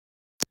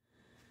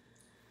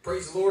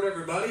Praise the Lord,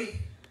 everybody.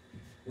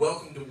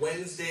 Welcome to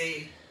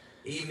Wednesday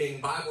evening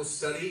Bible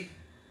study.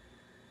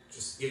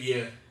 Just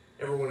give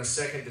everyone a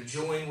second to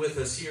join with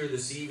us here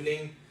this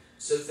evening.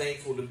 So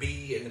thankful to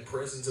be in the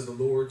presence of the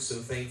Lord. So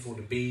thankful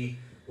to be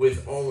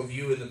with all of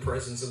you in the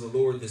presence of the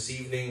Lord this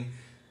evening.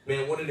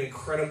 Man, what an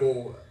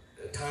incredible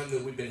time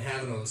that we've been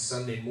having on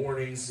Sunday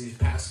mornings. These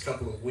past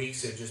couple of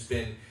weeks have just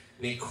been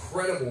an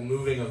incredible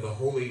moving of the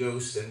Holy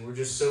Ghost. And we're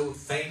just so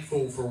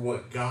thankful for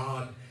what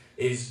God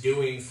is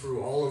doing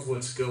through all of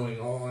what's going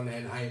on.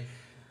 And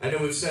I know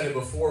we've said it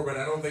before, but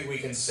I don't think we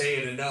can say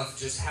it enough,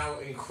 just how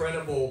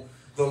incredible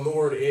the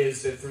Lord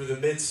is, that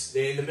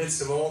in the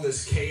midst of all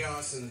this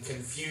chaos and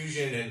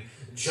confusion and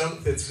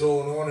junk that's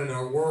going on in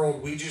our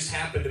world, we just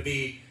happen to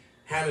be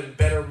having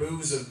better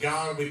moves of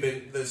God.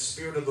 The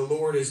Spirit of the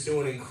Lord is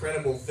doing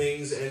incredible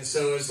things. And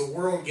so as the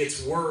world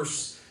gets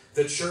worse,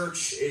 the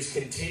church is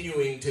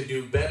continuing to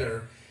do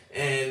better.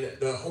 And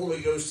the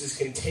Holy Ghost is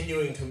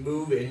continuing to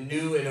move in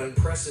new and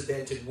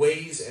unprecedented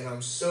ways. And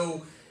I'm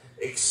so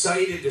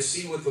excited to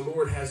see what the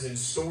Lord has in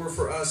store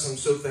for us. I'm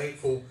so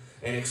thankful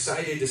and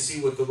excited to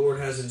see what the Lord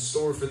has in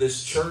store for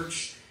this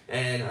church.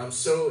 And I'm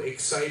so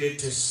excited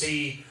to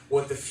see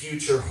what the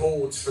future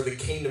holds for the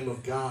kingdom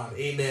of God.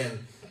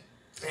 Amen.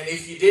 And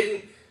if you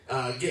didn't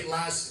get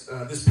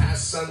this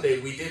past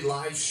Sunday, we did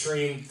live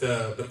stream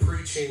the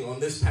preaching on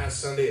this past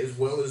Sunday as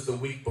well as the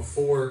week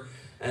before.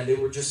 And there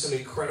were just some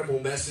incredible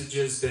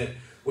messages that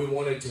we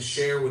wanted to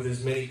share with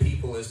as many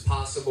people as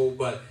possible.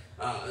 But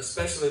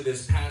especially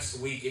this past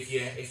week, if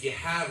you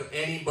have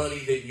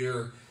anybody that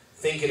you're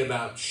thinking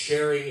about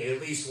sharing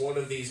at least one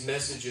of these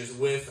messages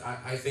with,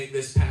 I think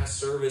this past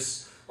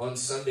service on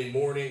Sunday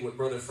morning, what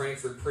Brother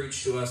Frankfurt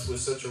preached to us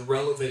was such a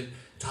relevant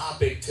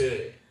topic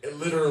to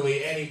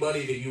literally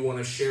anybody that you want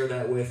to share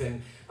that with.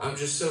 And I'm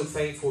just so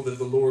thankful that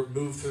the Lord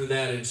moved through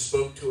that and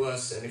spoke to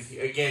us. And if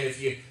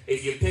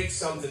you pick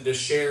something to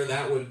share,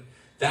 that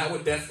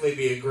would definitely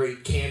be a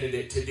great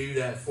candidate to do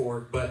that for.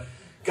 But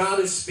God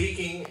is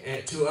speaking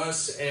to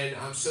us, and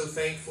I'm so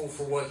thankful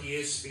for what He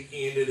is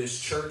speaking into this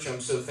church. I'm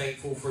so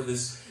thankful for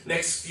this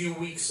next few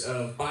weeks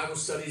of Bible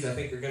studies. I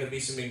think there are going to be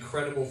some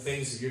incredible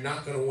things that you're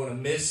not going to want to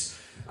miss.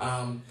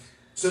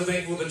 So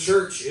thankful the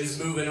church is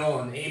moving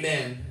on.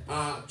 Amen.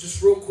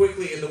 Just real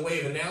quickly in the way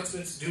of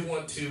announcements, do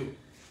want to,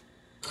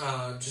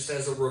 just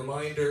as a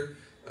reminder,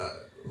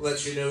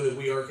 let you know that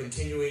we are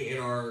continuing in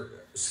our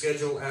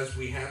schedule as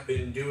we have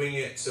been doing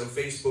it. So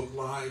Facebook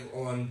Live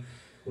on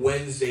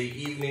Wednesday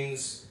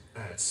evenings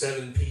at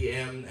 7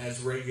 p.m.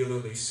 as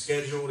regularly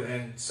scheduled,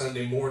 and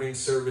Sunday morning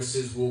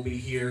services will be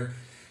here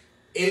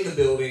in the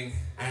building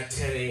at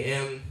 10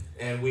 a.m.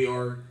 and we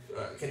are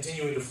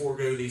continuing to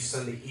forego the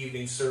Sunday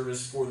evening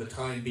service for the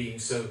time being.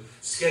 So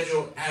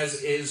scheduled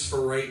as is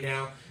for right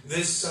now.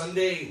 This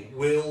Sunday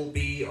will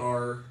be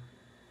our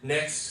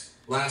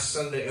last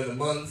Sunday of the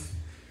month.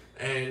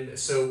 And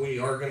so we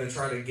are going to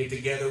try to get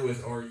together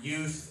with our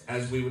youth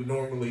as we would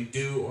normally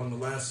do on the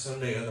last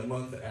Sunday of the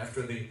month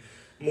after the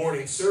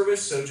morning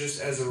service. So just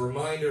as a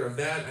reminder of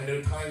that, I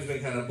know time's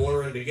been kind of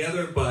blurring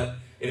together, but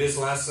it is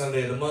last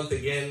Sunday of the month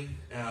again,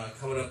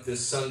 coming up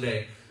this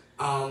Sunday.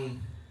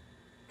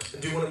 I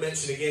do want to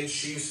mention again,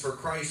 Sheaves for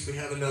Christ. We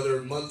have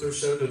another month or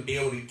so to be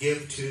able to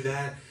give to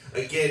that.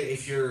 Again,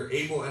 if you're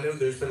able, I know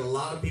there's been a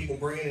lot of people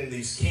bringing in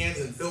these cans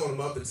and filling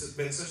them up. It's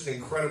been such an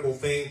incredible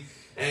thing.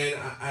 And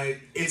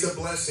it's a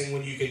blessing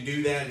when you can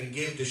do that and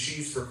give to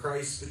Sheaves for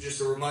Christ. But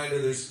just a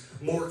reminder, there's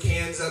more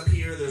cans up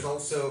here. There's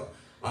also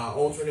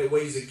alternate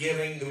ways of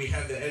giving. We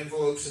have the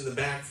envelopes in the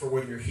back for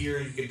when you're here.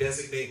 You can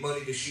designate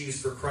money to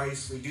Sheaves for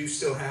Christ. We do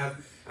still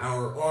have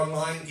our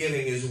online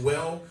giving as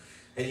well.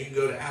 And you can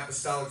go to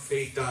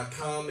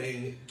apostolicfaith.com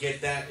and get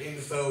that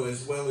info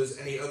as well as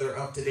any other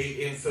up-to-date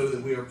info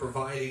that we are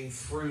providing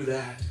through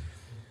that.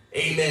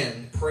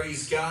 Amen.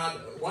 Praise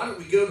God. Why don't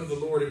we go to the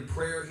Lord in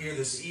prayer here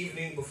this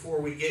evening before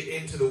we get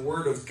into the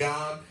Word of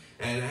God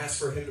and ask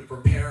for Him to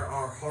prepare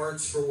our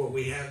hearts for what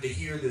we have to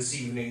hear this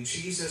evening.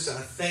 Jesus, I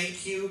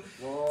thank you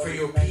for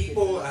your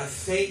people. I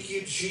thank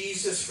you,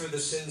 Jesus, for the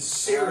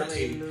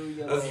sincerity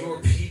of your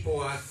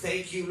people. I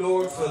thank you,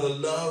 Lord, for the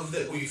love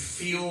that we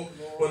feel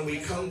when we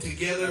come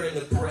together in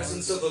the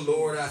presence of the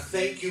Lord. I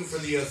thank you for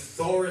the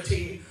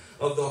authority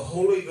of the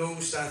Holy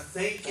Ghost. I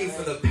thank you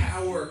for the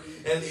power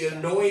and the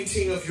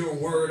anointing of your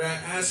word. I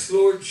ask,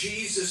 Lord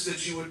Jesus,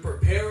 that you would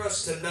prepare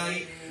us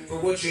tonight for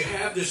what you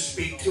have to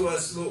speak to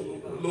us.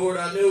 Lord,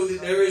 I know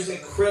that there is an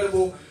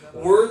incredible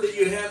word that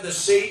you have to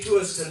say to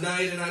us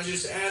tonight, and I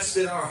just ask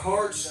that our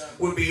hearts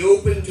would be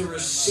open to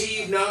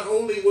receive not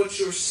only what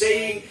you're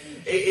saying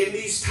in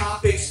these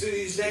topics through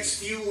these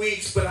next few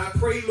weeks, but I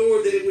pray,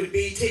 Lord, that it would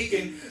be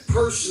taken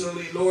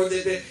personally, Lord,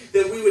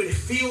 that we would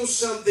feel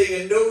something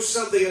and know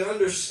something and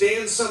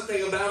understand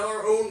something about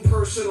our own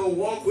personal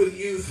walk with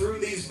you through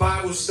these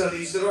Bible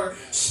studies, that our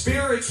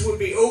spirits would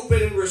be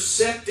open and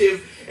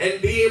receptive and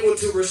be able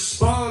to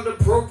respond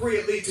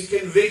appropriately to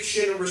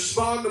conviction and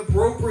respond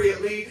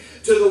appropriately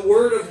to the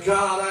Word of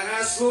God. I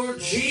ask, Lord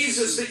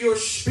Jesus, that your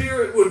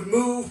Spirit would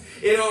move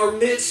in our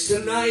midst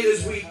tonight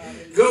as we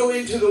go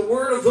into the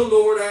Word of the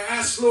Lord. I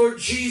ask, Lord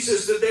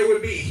Jesus, that there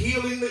would be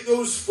healing that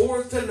goes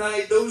forth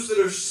tonight. Those that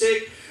are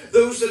sick,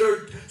 those that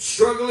are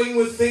struggling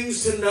with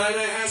things tonight,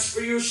 I ask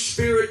for your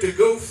Spirit to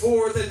go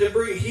forth and to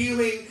bring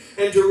healing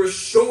and to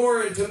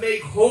restore and to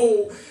make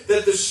whole,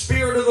 that the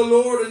Spirit of the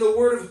Lord and the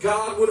Word of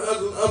God would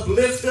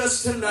uplift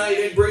us tonight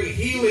and bring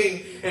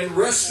healing and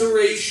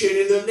restoration.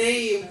 In the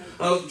name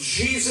of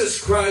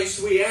Jesus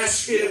Christ, we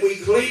ask it and we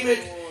claim it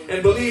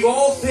and believe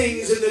all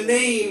things in the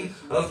name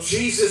of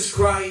Jesus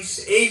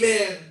Christ.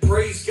 Amen.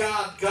 Praise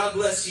God. God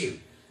bless you.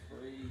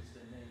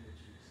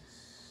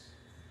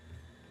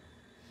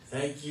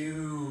 Thank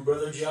you,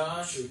 Brother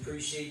Josh. We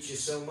appreciate you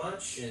so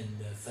much. And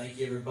thank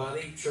you,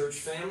 everybody, church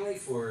family,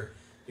 for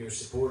your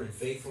support and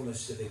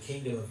faithfulness to the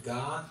kingdom of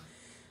God.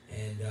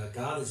 And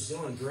God is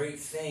doing great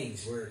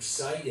things. We're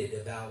excited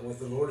about what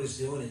the Lord is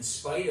doing in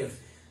spite of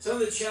some of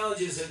the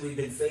challenges that we've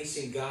been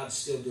facing. God's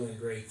still doing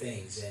great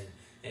things.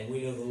 And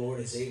we know the Lord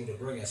is able to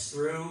bring us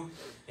through,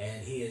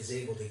 and He is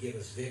able to give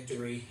us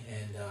victory.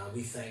 And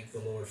we thank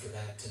the Lord for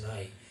that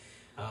tonight.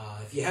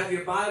 If you have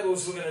your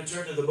Bibles, we're going to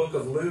turn to the book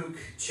of Luke,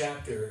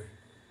 chapter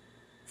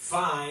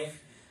 5.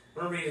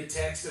 I'm going to read a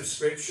text of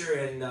Scripture,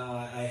 and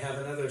I have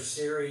another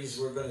series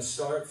we're going to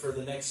start for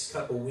the next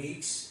couple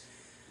weeks.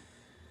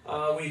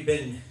 We've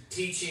been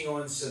teaching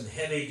on some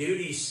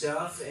heavy-duty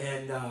stuff,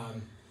 and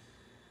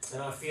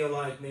I feel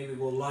like maybe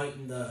we'll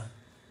lighten the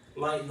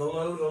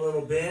load a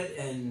little bit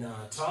and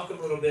talk a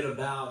little bit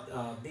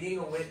about being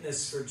a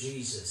witness for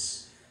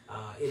Jesus.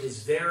 It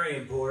is very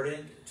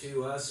important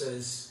to us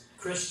as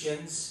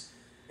Christians,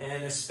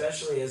 and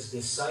especially as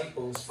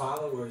disciples,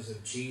 followers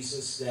of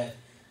Jesus, that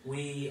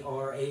we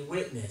are a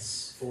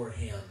witness for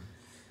Him.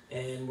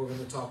 And we're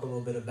going to talk a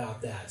little bit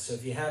about that. So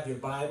if you have your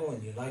Bible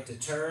and you'd like to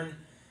turn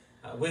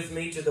with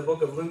me to the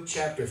book of Luke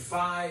chapter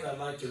 5, I'd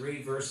like to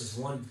read verses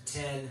 1 to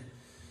 10.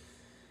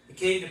 It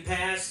came to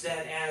pass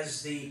that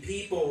as the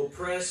people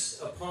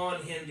pressed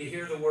upon him to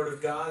hear the word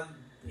of God,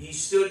 he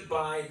stood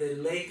by the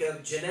lake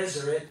of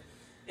Gennesaret,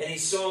 and he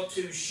saw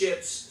two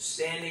ships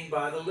standing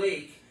by the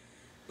lake.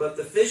 But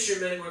the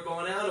fishermen were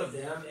going out of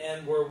them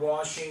and were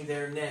washing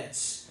their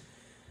nets.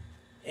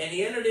 And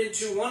he entered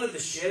into one of the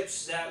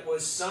ships, that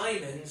was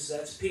Simon's,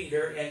 that's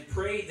Peter, and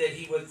prayed that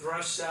he would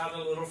thrust out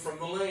a little from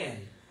the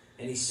land.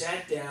 And he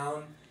sat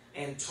down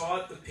and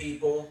taught the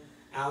people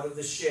out of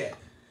the ship.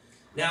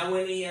 Now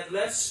when he had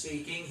left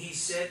speaking, he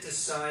said to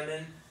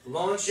Simon,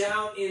 "Launch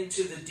out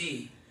into the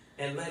deep,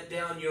 and let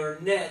down your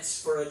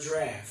nets for a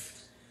draught."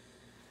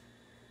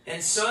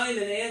 And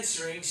Simon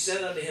answering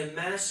said unto him,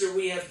 "Master,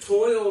 we have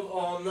toiled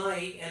all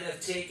night and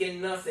have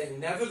taken nothing.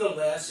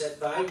 Nevertheless,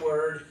 at thy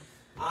word,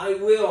 I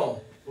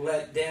will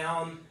let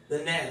down the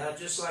net." I'd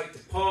just like to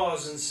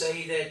pause and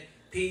say that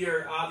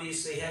Peter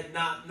obviously had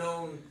not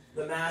known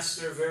the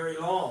Master very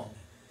long.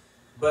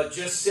 But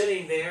just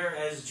sitting there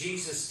as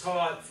Jesus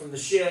taught from the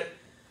ship,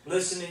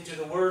 listening to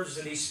the words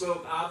that he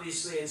spoke,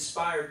 obviously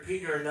inspired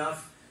Peter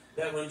enough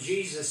that when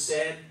Jesus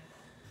said,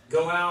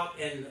 "Go out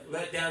and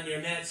let down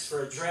your nets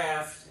for a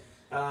draft,"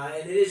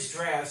 and it is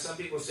draft. Some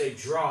people say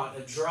drought.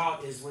 A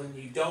drought is when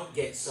you don't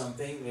get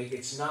something, like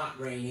it's not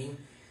raining.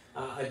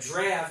 A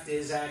draft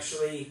is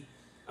actually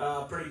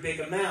a pretty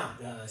big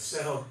amount.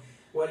 So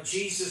what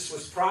Jesus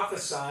was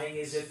prophesying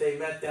is if they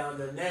let down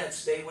their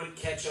nets, they would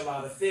catch a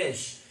lot of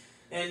fish.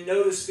 And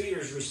notice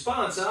Peter's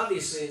response,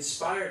 obviously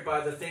inspired by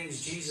the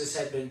things Jesus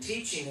had been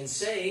teaching and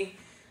saying.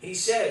 He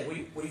said,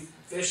 we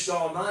fished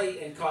all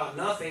night and caught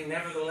nothing.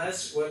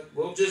 Nevertheless,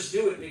 we'll just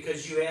do it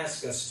because you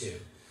asked us to.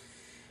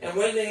 And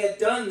when they had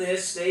done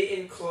this, they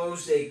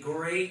enclosed a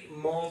great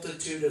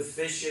multitude of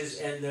fishes,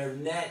 and their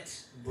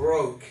net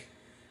broke.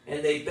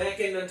 And they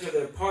beckoned unto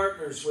their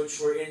partners which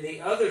were in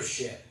the other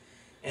ship,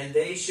 and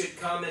they should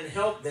come and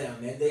help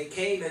them. And they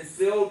came and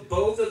filled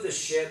both of the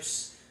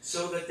ships,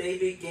 so that they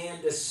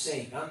began to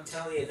sink. I'm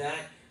telling you,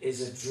 that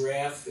is a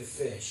draft of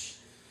fish.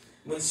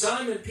 When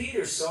Simon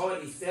Peter saw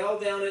it, he fell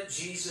down at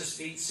Jesus'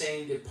 feet,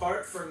 saying,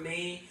 "Depart from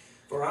me,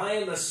 for I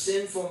am a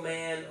sinful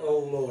man, O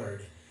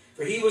Lord."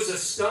 For he was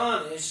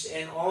astonished,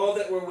 and all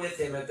that were with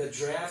him, at the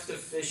draught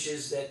of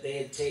fishes that they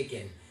had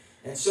taken.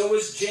 And so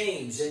was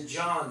James and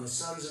John, the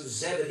sons of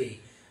Zebedee,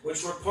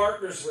 which were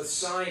partners with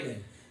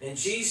Simon. And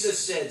Jesus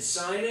said,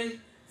 "Simon,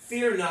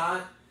 fear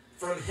not,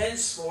 from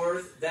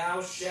henceforth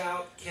thou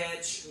shalt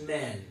catch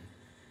men."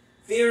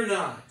 Fear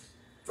not,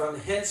 from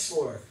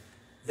henceforth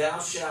thou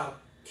shalt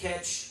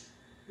catch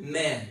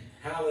men.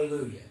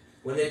 Hallelujah.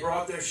 When they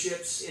brought their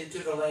ships into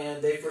the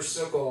land, they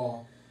forsook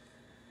all,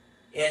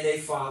 and they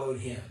followed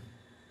him.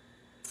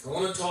 I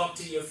want to talk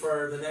to you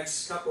for the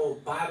next couple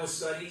Bible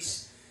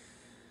studies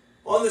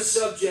on the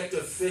subject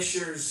of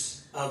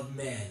fishers of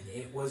men.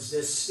 It was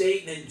this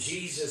statement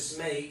Jesus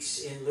makes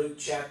in Luke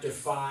chapter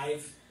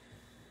 5.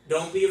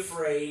 Don't be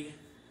afraid.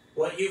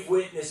 What you've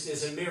witnessed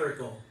is a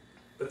miracle,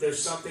 but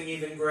there's something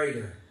even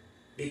greater,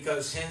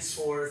 because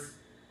henceforth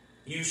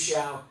you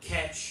shall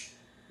catch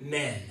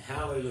men.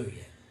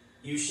 Hallelujah.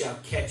 You shall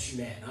catch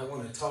men. I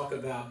want to talk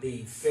about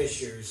being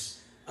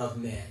fishers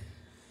of men.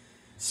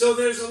 So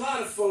there's a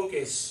lot of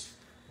focus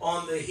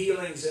on the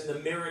healings and the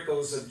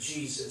miracles of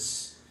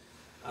Jesus.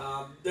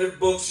 There are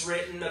books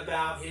written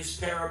about his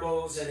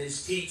parables and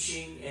his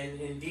teaching, and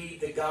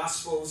indeed the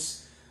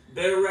Gospels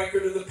bear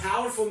record of the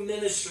powerful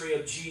ministry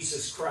of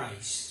Jesus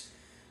Christ.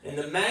 And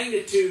the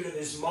magnitude of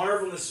his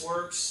marvelous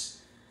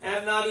works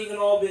have not even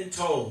all been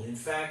told. In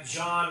fact,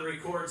 John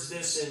records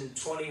this in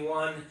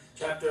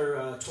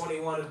chapter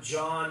 21 of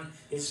John,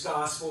 his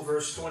Gospel,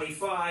 verse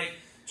 25.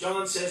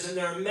 John says, and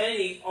there are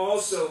many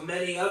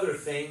other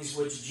things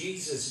which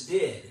Jesus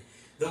did,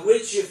 the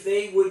which if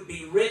they would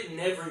be written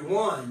every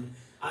one,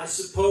 I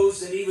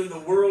suppose that even the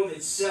world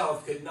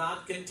itself could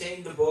not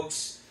contain the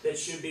books that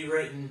should be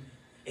written.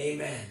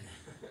 Amen.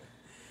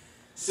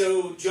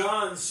 So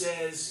John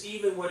says,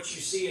 even what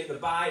you see in the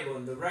Bible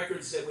and the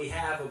records that we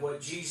have of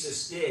what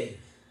Jesus did,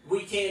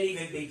 we can't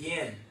even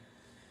begin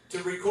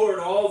to record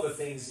all the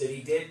things that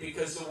he did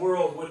because the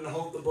world wouldn't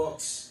hold the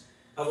books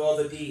of all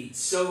the deeds.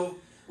 So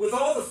with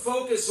all the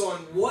focus on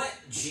what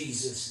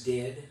Jesus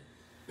did,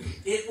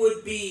 it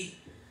would be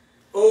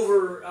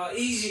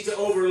easy to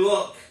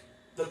overlook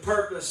the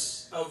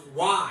purpose of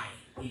why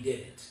he did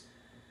it.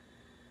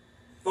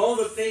 All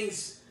the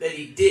things that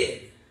he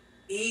did,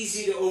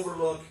 easy to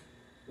overlook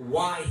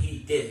why he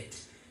did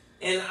it.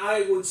 And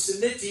I would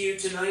submit to you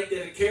tonight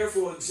that a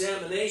careful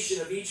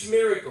examination of each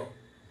miracle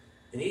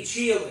and each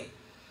healing,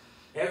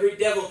 every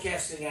devil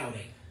casting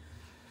outing,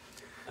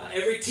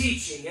 every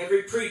teaching,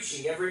 every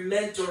preaching, every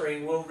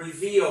mentoring will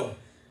reveal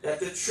that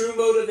the true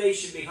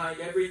motivation behind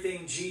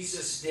everything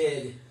Jesus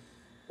did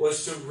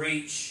was to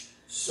reach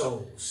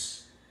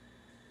souls.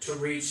 To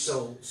reach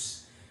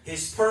souls.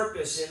 His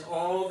purpose in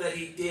all that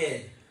he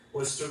did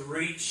was to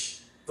reach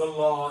the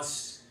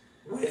lost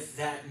with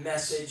that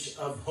message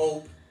of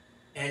hope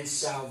and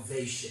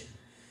salvation.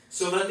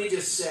 So let me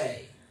just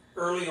say,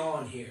 early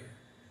on here,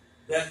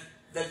 that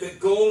the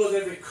goal of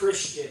every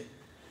Christian,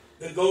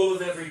 the goal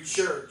of every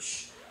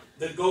church,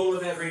 the goal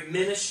of every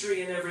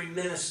ministry and every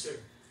minister,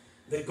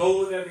 the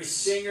goal of every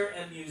singer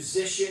and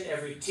musician,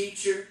 every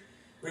teacher,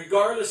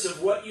 regardless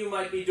of what you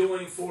might be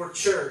doing for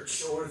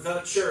church or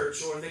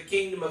the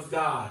kingdom of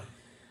God,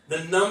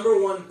 the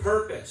number one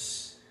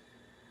purpose,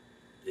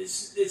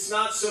 it's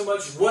not so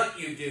much what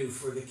you do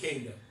for the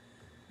kingdom,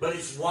 but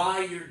it's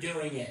why you're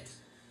doing it.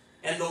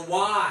 And the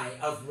why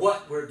of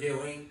what we're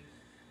doing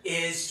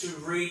is to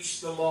reach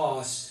the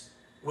lost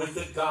with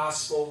the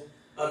gospel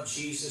of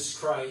Jesus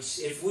Christ.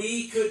 If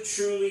we could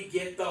truly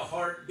get the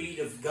heartbeat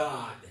of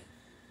God,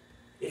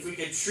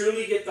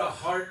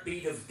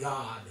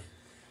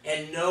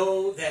 and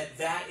know that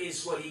that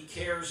is what he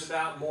cares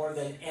about more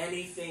than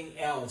anything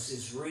else,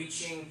 is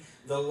reaching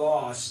the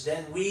lost,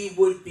 then we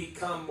would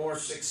become more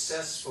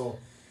successful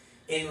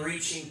in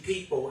reaching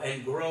people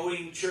and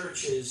growing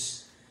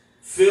churches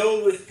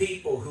filled with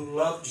people who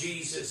love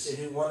Jesus and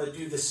who want to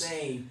do the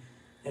same,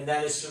 and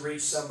that is to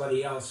reach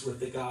somebody else with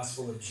the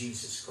gospel of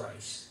Jesus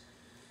Christ.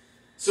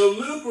 So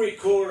Luke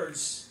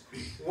records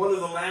one of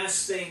the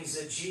last things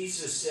that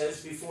Jesus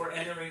says before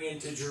entering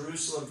into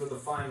Jerusalem for the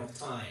final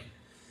time.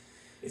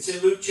 It's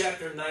in Luke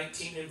chapter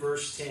 19 and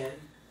verse 10.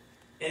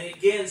 And it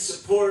again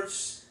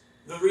supports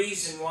the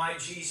reason why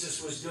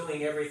Jesus was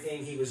doing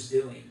everything he was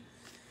doing.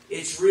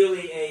 It's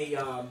really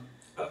a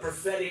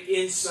prophetic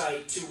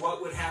insight to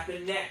what would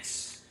happen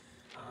next.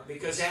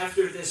 Because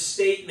after this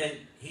statement,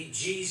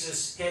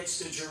 Jesus heads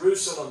to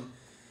Jerusalem.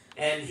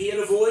 And he had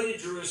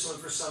avoided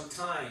Jerusalem for some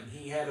time.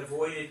 He had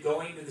avoided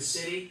going to the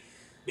city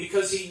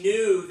because he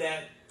knew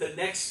that the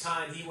next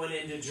time he went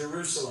into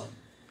Jerusalem,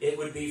 it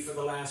would be for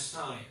the last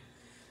time.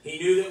 He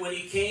knew that when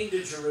he came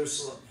to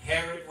Jerusalem,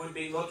 Herod would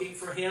be looking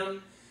for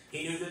him.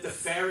 He knew that the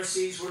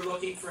Pharisees were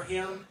looking for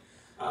him.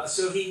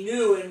 So he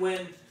knew, and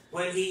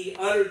when he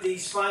uttered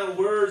these final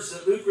words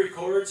that Luke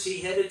records, he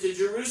headed to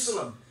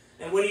Jerusalem.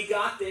 And when he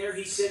got there,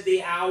 he said,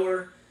 the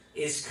hour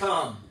is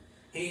come.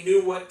 He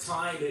knew what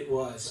time it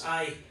was.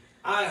 I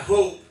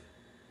hope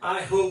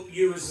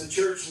you as the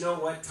church know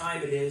what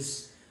time it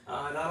is.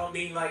 And I don't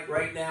mean like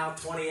right now,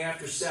 20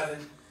 after 7.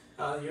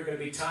 You're going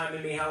to be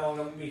timing me how long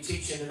I'm going to be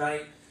teaching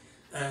tonight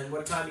and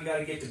what time you got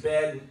to get to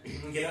bed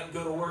and get up and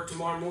go to work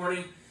tomorrow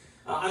morning.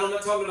 I'm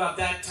not talking about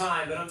that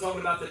time, but I'm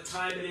talking about the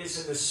time it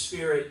is in the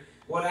Spirit,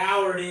 what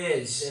hour it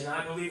is. And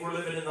I believe we're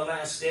living in the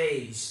last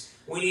days.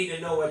 We need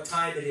to know what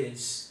time it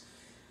is.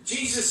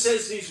 Jesus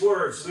says these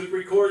words. Luke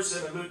records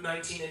them in Luke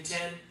 19 and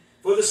 10.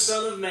 For the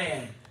Son of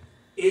Man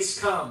is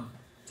come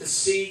to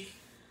seek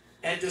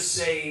and to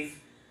save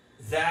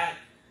that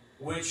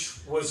which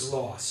was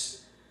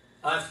lost.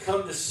 I've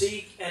come to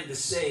seek and to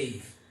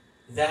save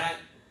that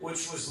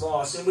which was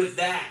lost. And with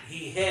that,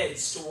 he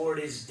heads toward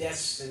his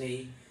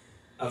destiny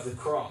of the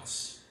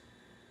cross.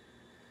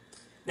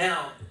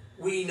 Now,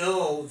 we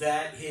know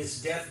that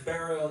his death,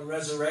 burial, and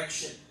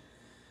resurrection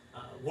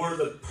were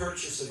the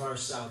purchase of our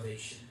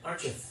salvation.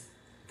 Aren't you?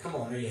 Come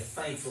on, are you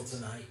thankful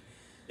tonight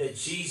that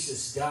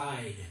Jesus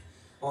died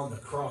on the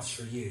cross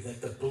for you,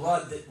 that the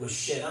blood that was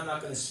shed. I'm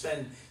not going to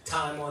spend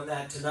time on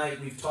that tonight.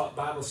 We've taught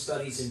Bible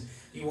studies, and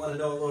you want to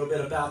know a little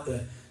bit about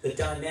the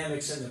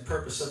dynamics and the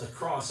purpose of the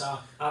cross,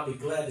 I'll be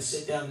glad to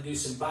sit down and do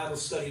some Bible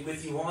study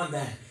with you on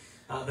that.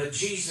 But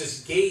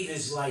Jesus gave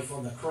his life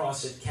on the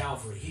cross at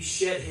Calvary. He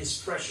shed his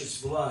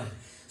precious blood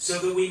so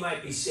that we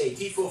might be saved.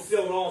 He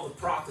fulfilled all the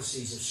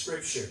prophecies of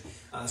Scripture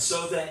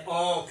so that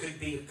all could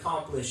be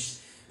accomplished,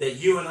 that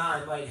you and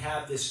I might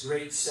have this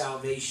great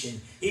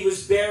salvation. He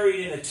was buried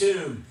in a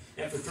tomb,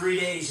 and for 3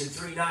 days and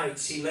 3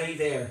 nights he lay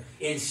there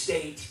in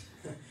state.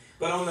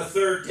 But on the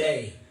third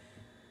day,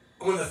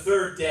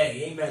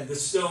 amen, the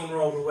stone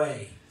rolled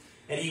away,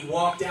 and he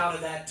walked out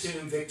of that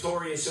tomb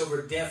victorious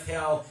over death,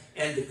 hell,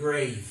 and the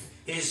grave.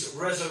 His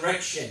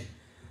resurrection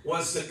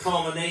was the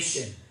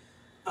culmination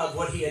of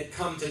what he had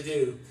come to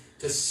do,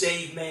 to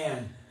save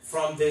man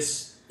from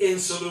this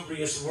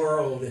insalubrious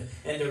world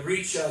and to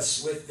reach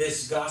us with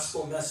this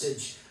gospel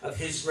message of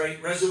his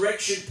great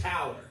resurrection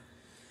power.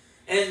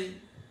 And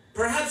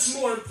perhaps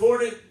more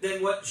important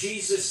than what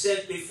Jesus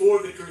said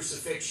before the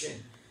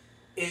crucifixion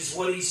is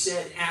what he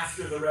said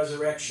after the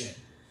resurrection.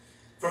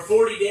 For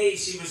 40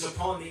 days he was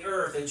upon the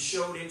earth and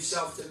showed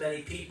himself to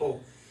many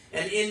people.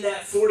 And in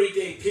that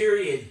 40-day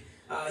period,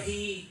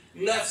 he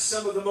left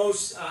some of the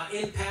most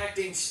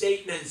impacting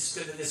statements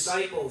to the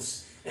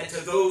disciples and to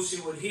those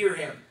who would hear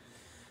him.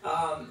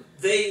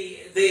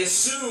 They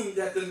assumed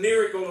that the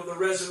miracle of the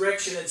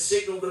resurrection had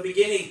signaled the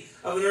beginning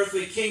of an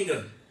earthly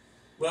kingdom.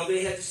 Well,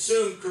 they had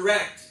assumed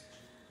correct,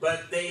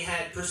 but they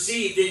had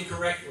perceived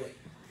incorrectly.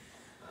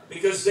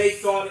 Because they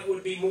thought it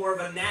would be more of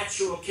a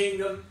natural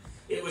kingdom.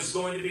 It was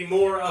going to be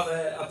more of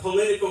a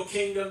political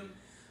kingdom.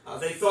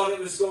 They thought it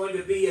was going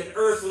to be an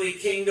earthly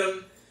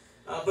kingdom.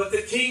 But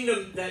the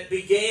kingdom that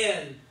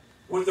began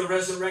with the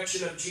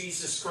resurrection of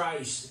Jesus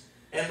Christ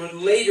and would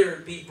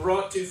later be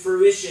brought to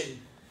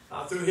fruition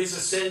through his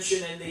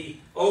ascension and the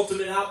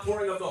ultimate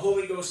outpouring of the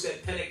Holy Ghost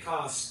at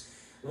Pentecost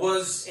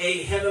was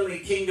a heavenly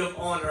kingdom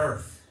on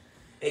earth.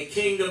 A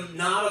kingdom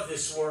not of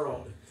this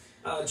world.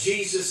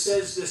 Jesus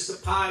says this to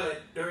Pilate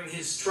during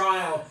his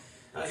trial.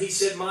 He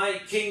said, "My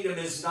kingdom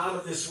is not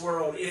of this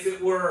world. If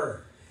it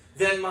were,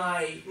 then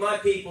my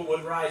people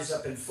would rise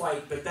up and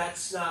fight, but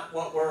that's not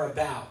what we're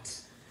about."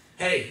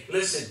 Hey,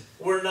 listen,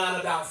 we're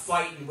not about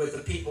fighting with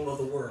the people of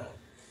the world.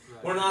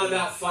 Right. We're not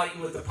about fighting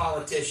with the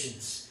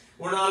politicians.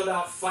 We're not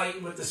about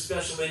fighting with the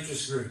special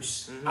interest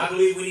groups. Mm-hmm. I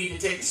believe we need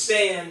to take a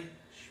stand.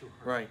 Sure.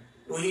 Right.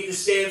 We need to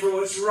stand for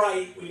what's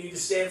right. We need to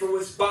stand for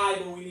what's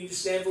Bible. We need to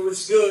stand for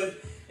what's good.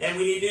 And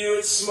we need to do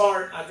it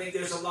smart. I think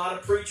there's a lot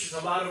of preachers,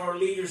 a lot of our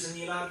leaders in the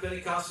United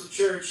Pentecostal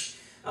Church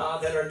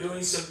that are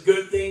doing some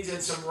good things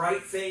and some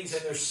right things,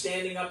 and they're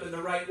standing up in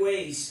the right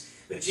ways.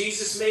 But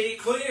Jesus made it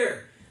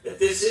clear that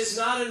this is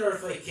not an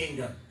earthly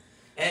kingdom.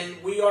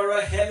 And we are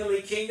a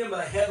heavenly kingdom,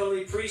 a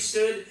heavenly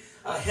priesthood,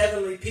 a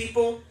heavenly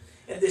people.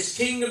 And this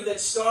kingdom that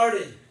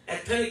started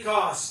at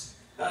Pentecost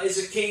is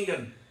a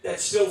kingdom that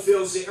still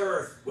fills the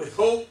earth with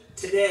hope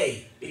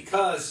today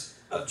because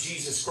of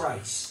Jesus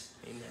Christ.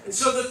 Amen. And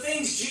so the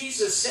things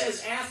Jesus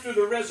says after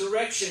the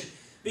resurrection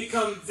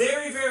become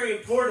very, very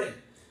important.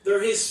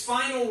 They're his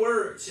final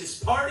words, his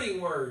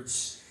parting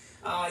words,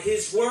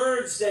 his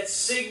words that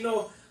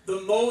signal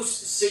the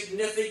most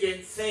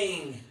significant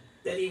thing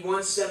that he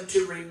wants them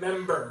to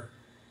remember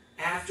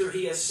after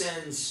he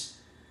ascends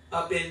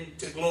up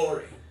into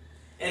glory.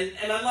 And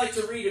I'd like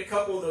to read a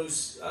couple of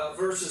those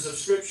verses of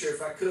Scripture,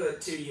 if I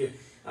could, to you.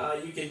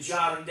 You can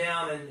jot them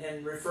down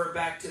and refer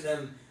back to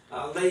them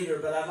later,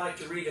 but I'd like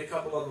to read a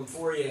couple of them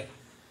for you.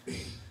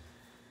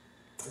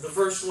 The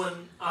first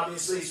one,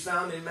 obviously, is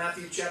found in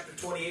Matthew chapter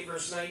 28,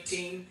 verse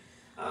 19.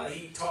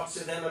 He talks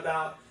to them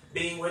about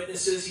being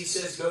witnesses. He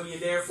says, "Go ye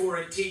therefore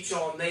and teach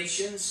all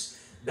nations,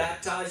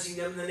 baptizing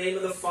them in the name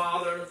of the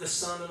Father, and of the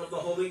Son, and of the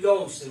Holy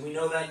Ghost." And we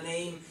know that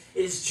name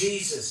is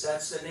Jesus.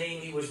 That's the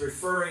name he was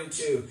referring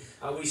to.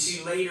 We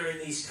see later in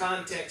these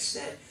contexts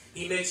that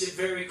he makes it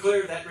very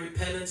clear that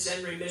repentance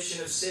and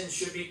remission of sins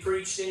should be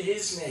preached in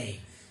his name.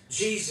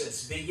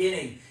 Jesus,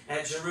 beginning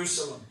at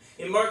Jerusalem.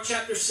 In Mark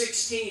chapter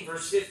 16,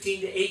 verse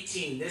 15 to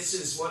 18, this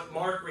is what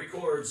Mark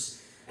records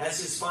as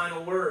his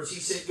final words. He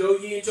said, "Go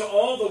ye into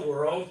all the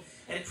world,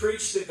 and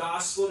preach the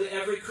gospel to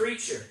every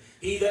creature.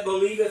 He that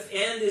believeth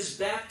and is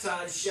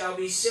baptized shall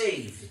be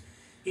saved.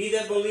 He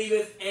that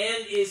believeth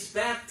and is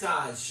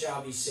baptized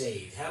shall be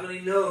saved." How many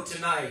know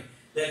tonight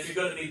that if you're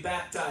going to be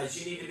baptized,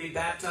 you need to be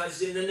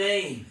baptized in the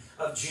name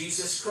of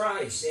Jesus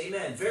Christ?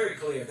 Amen. Very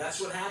clear. That's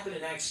what happened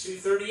in Acts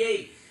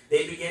 2:38.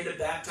 They began to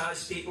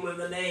baptize people in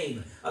the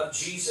name of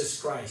Jesus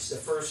Christ, the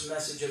first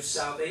message of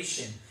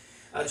salvation.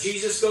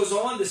 Jesus goes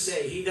on to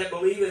say, "He that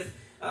believeth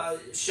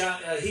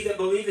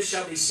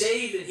shall be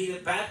saved, and he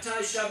that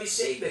baptized shall be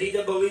saved, but he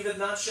that believeth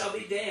not shall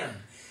be damned.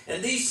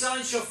 And these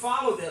signs shall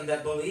follow them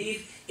that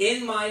believe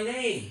in my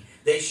name.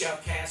 They shall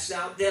cast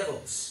out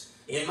devils.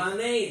 In my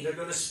name they're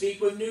going to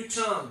speak with new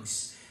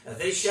tongues.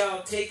 They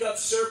shall take up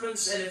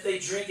serpents, and if they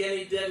drink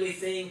any deadly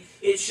thing,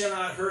 it shall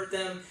not hurt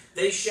them.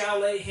 They shall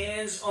lay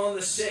hands on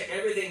the sick."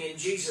 Everything in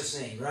Jesus'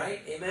 name,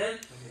 right? Amen?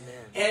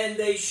 Amen. and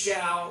they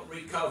shall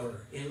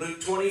recover. In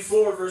Luke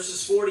 24,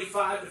 verses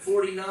 45 to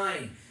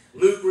 49,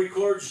 Luke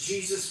records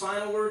Jesus'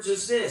 final words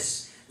as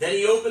this: Then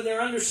he opened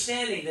their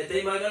understanding, that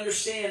they might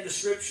understand the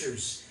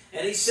Scriptures.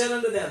 And he said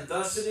unto them,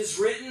 Thus it is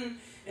written,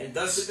 and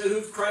thus it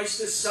behooved Christ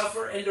to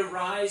suffer and to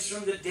rise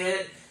from the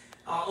dead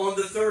on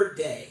the third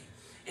day,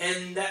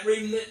 and that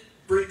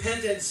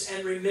repentance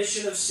and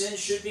remission of sins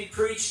should be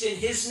preached in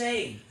his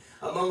name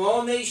among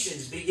all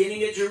nations,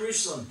 beginning at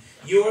Jerusalem.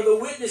 You are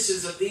the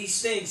witnesses of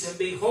these things. And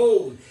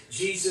behold,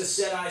 Jesus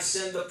said, I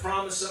send the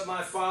promise of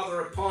my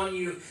Father upon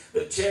you,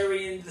 but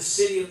tarry in the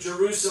city of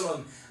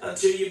Jerusalem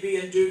until you be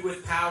endued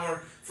with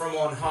power from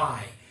on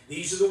high.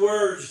 These are the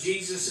words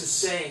Jesus is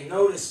saying.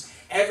 Notice,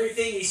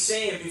 everything he's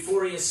saying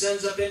before he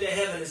ascends up into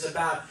heaven is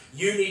about,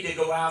 you need to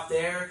go out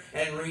there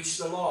and reach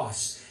the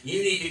lost.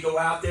 You need to go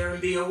out there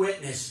and be a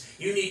witness.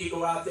 You need to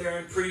go out there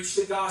and preach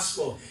the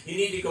gospel. You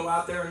need to go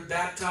out there and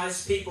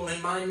baptize people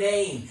in my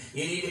name.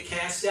 You need to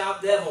cast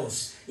out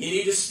devils. You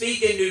need to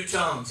speak in new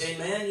tongues.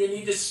 Amen. You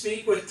need to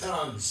speak with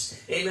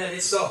tongues. Amen.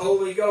 It's the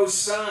Holy Ghost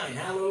sign.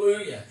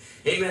 Hallelujah.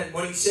 Amen.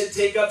 When he said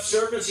take up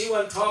serpents, he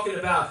wasn't talking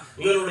about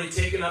literally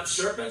taking up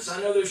serpents.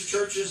 I know there's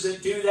churches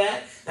that do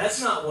that.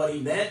 That's not what he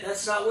meant.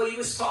 That's not what he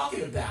was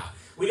talking about.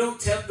 We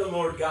don't tempt the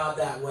Lord God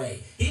that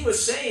way. He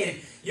was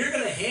saying, you're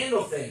going to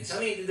handle things. I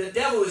mean, the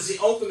devil is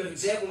the ultimate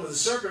example of the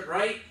serpent,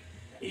 right?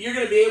 You're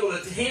going to be able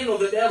to handle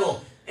the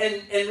devil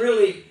and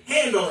really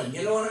handle him.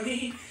 You know what I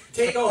mean?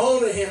 Take a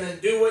hold of him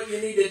and do what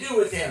you need to do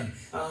with him.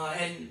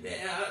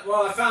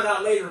 Well, I found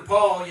out later,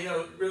 Paul,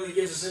 really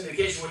gives us an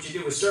indication what you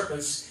do with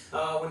serpents.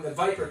 When the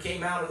viper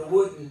came out of the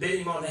wood and bit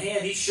him on the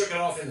hand, he shook it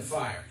off in the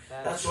fire.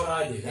 That's what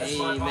I do. That's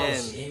my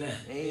policy. Amen.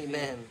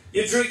 Amen.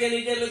 You drink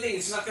any deadly thing,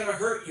 it's not going to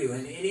hurt you.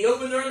 And he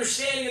opened their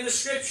understanding of the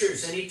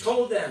Scriptures, and he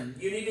told them,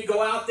 you need to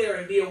go out there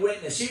and be a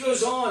witness. He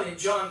goes on in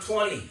John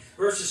 20,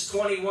 verses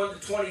 21 to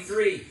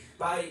 23,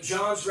 by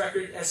John's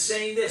record, as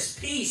saying this: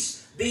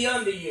 Peace be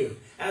unto you,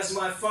 as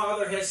my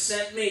Father has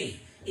sent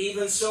me,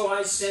 even so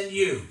I send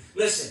you.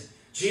 Listen,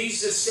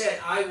 Jesus said,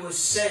 I was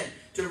sent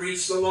to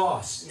reach the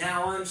lost.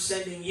 Now I'm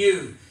sending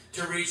you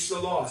to reach the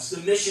lost.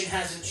 The mission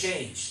hasn't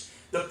changed.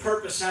 The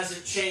purpose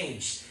hasn't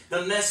changed.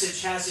 The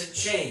message hasn't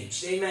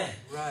changed. Amen.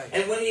 Right.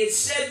 And when he had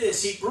said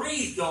this, he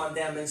breathed on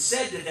them and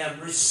said to them,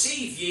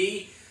 Receive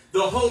ye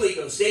the Holy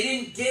Ghost. They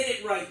didn't get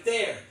it right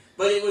there,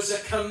 but it was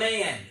a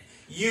command.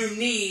 You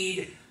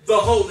need the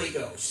Holy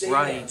Ghost. Amen.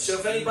 Right. So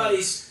if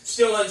anybody's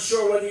still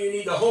unsure whether you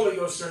need the Holy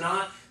Ghost or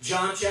not,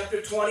 John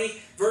chapter 20,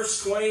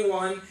 verse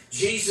 21,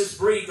 Jesus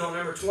breathed on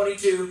number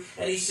 22,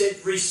 and he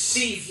said,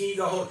 Receive ye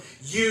the Holy.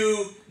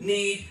 You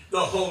need the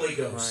Holy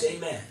Ghost. Right.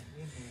 Amen.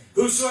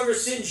 Whosoever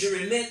sins you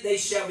remit, they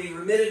shall be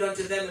remitted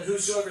unto them, and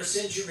whosoever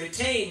sins you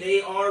retain, they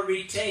are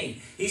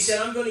retained. He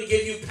said, I'm going to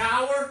give you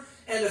power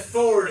and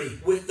authority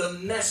with the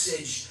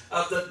message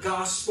of the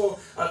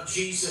gospel of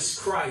Jesus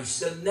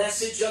Christ. The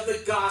message of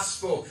the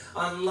gospel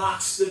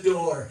unlocks the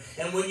door.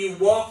 And when you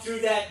walk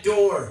through that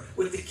door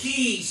with the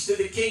keys to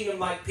the kingdom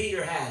like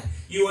Peter had,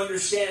 you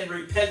understand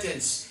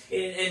repentance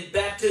and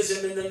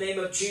baptism in the name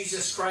of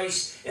Jesus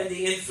Christ, and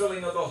the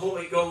infilling of the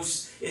Holy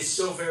Ghost is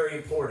so very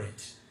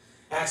important.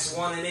 Acts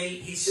 1 and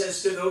 8, he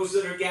says to those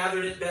that are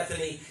gathered at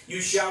Bethany, You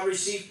shall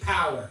receive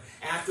power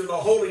after the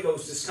Holy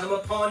Ghost has come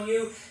upon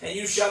you, and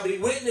you shall be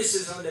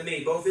witnesses unto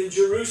me, both in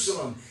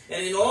Jerusalem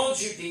and in all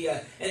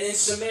Judea and in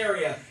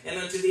Samaria and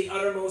unto the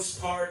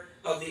uttermost part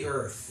of the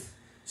earth.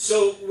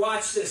 So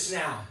watch this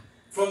now.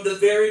 From the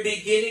very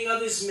beginning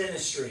of his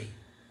ministry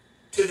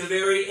to the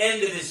very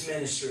end of his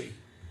ministry,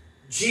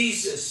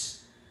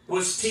 Jesus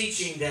was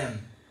teaching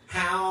them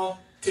how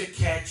to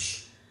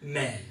catch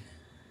men.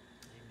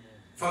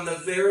 From the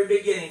very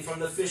beginning, from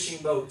the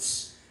fishing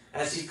boats,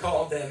 as he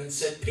called them and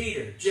said,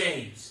 Peter,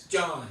 James,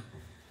 John,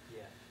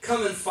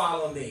 come and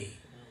follow me.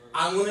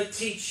 I want to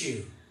teach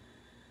you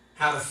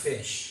how to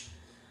fish.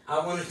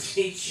 I want to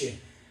teach you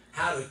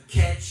how to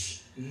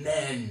catch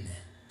men.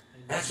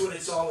 That's what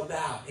it's all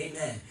about.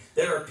 Amen.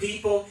 There are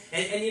people,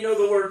 and you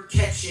know the word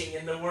catching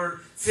and the word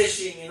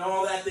fishing and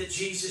all that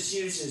Jesus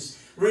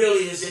uses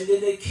really is an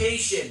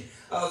indication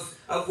of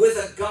with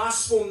a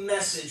gospel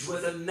message,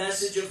 with a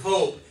message of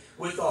hope,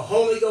 with the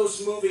Holy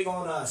Ghost moving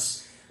on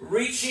us,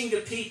 reaching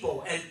to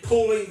people and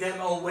pulling them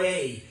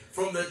away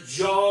from the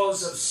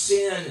jaws of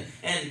sin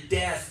and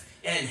death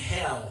and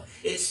hell.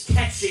 It's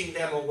catching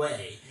them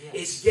away. Yes.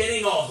 It's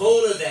getting a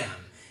hold of them.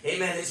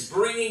 Amen. It's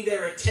bringing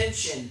their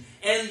attention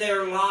and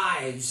their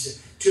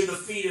lives to the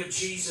feet of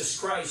Jesus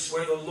Christ,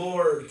 where the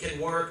Lord can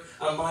work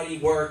a mighty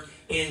work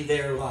in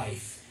their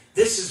life.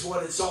 This is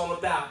what it's all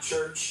about,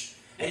 church.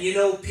 And you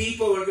know,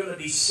 people are going to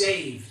be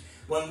saved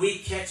when we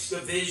catch the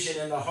vision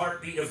and the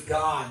heartbeat of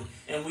God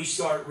and we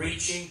start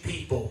reaching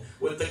people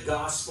with the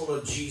gospel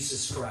of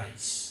Jesus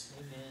Christ.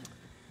 Amen.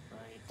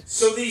 Right.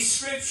 So these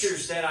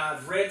scriptures that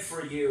I've read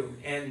for you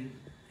and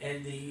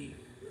the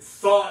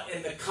thought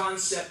and the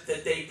concept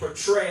that they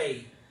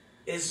portray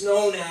is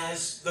known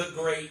as the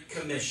Great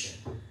Commission.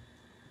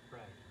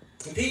 Right.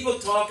 And people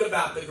talk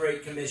about the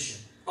Great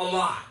Commission a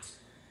lot.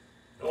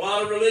 A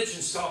lot of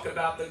religions talk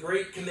about the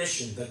Great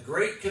Commission, the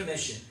Great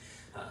Commission.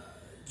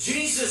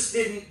 Jesus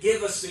didn't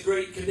give us the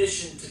Great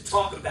Commission to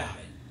talk about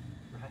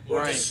it,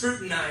 or to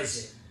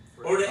scrutinize it,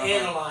 or to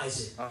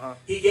analyze it.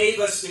 He gave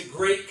us the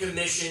Great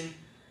Commission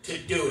to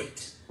do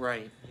it.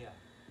 Right. Yeah.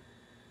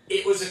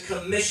 It was a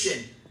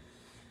commission.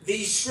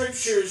 These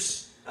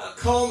scriptures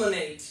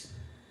culminate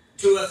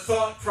to a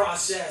thought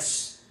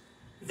process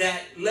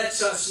that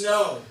lets us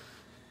know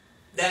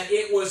that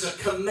it was a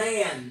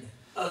command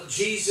of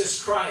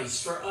Jesus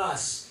Christ for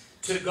us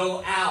to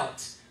go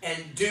out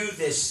and do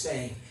this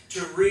thing,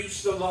 to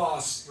reach the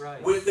lost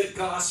with the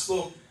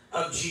gospel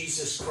of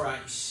Jesus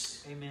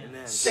Christ. Amen.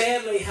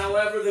 Sadly,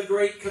 however, the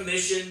Great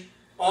Commission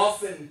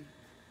often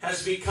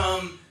has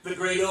become the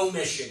Great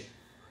Omission,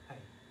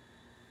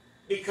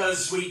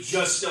 because we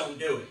just don't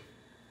do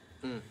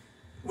it.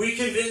 We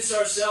convince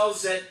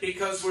ourselves that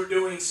because we're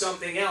doing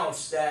something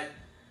else that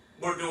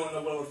we're doing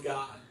the will of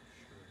God.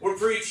 We're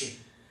preaching.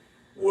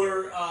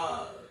 We're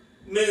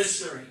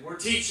ministering. We're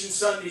teaching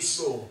Sunday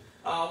school.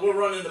 We're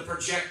running the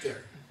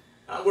projector.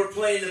 We're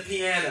playing the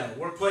piano.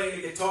 We're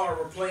playing the guitar.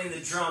 We're playing the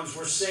drums.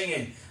 We're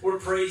singing. We're a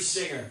praise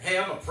singer. Hey,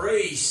 I'm a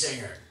praise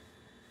singer.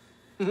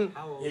 You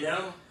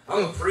know?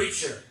 I'm a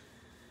preacher.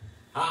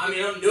 I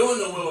mean, I'm doing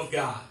the will of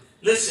God.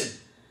 Listen,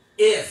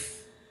 if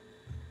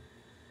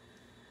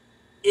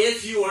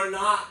you are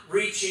not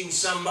reaching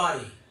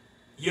somebody,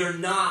 you're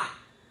not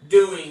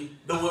doing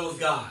the will of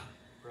God.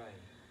 Right.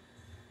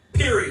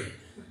 Period.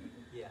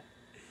 Yeah.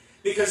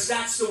 Because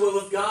that's the will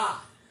of God.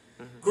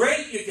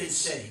 Great you can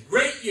sing.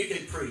 Great you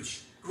can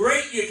preach.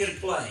 Great you can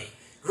play.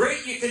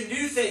 Great you can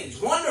do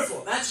things.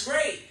 Wonderful. That's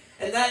great.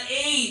 And that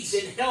aids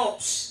and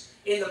helps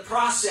in the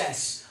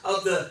process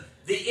of the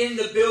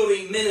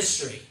in-the-building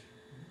ministry.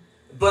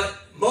 But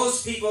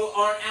most people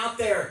aren't out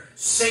there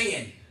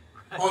singing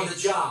on the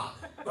job.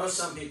 Well,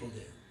 some people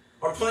do.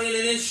 Or playing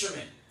an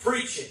instrument,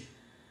 preaching.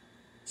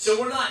 So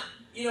we're not,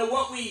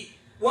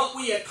 what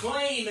we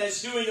acclaim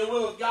as doing the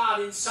will of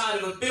God inside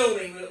of a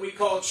building that we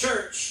call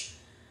church.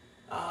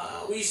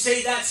 We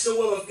say that's the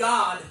will of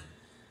God.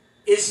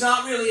 It's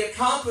not really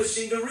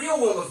accomplishing the real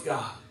will of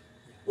God,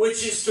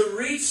 which is to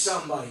reach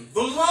somebody,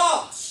 the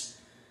lost,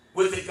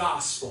 with the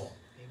gospel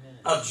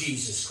of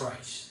Jesus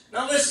Christ.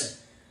 Now listen,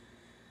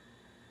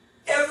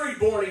 every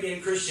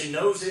born-again Christian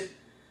knows it.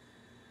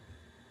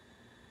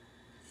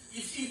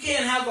 You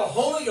can't have the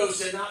Holy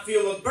Ghost and not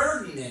feel a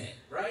burden in it,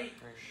 right?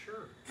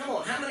 Sure. Come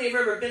on, how many have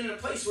ever been in a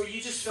place where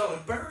you just felt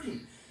a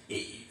burden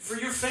for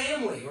your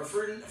family or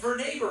for a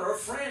neighbor or a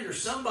friend or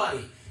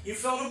somebody? You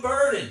felt a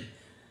burden.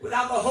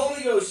 Without the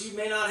Holy Ghost, you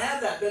may not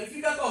have that. But if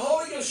you got the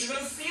Holy Ghost, you're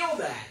going to feel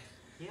that.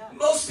 Yeah.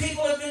 Most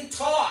people have been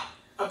taught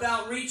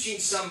about reaching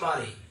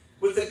somebody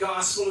with the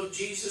gospel of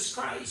Jesus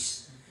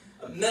Christ.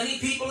 Many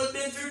people have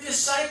been through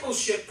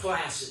discipleship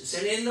classes.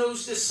 And in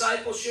those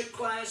discipleship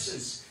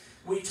classes,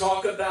 we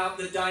talk about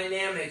the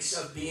dynamics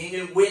of being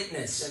a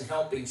witness and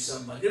helping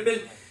somebody. There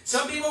have been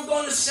some people have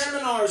gone to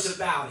seminars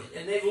about it,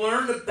 and they've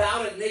learned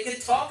about it, and they can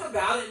talk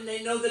about it, and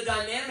they know the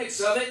dynamics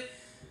of it,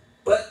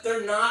 but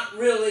they're not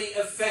really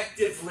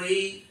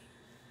effectively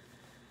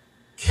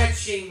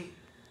catching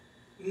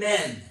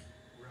men.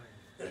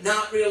 They're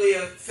not really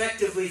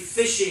effectively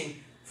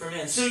fishing for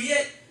men. So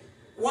yet,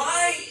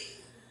 why,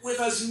 with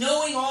us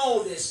knowing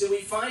all of this, do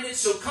we find it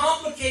so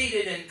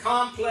complicated and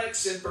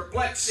complex and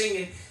perplexing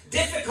and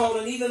difficult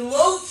and even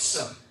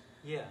loathsome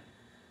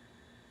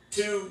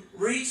to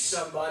reach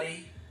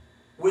somebody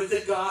with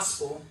the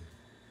gospel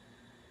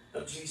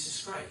of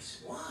Jesus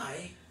Christ?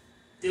 Why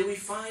do we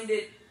find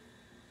it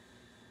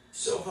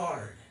so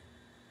hard?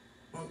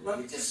 Well, let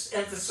me just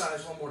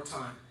emphasize one more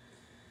time.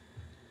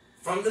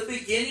 From the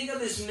beginning of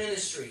his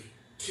ministry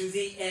to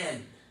the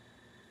end,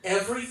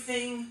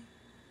 everything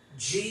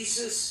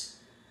Jesus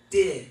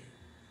did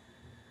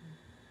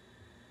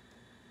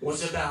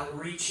was about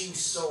reaching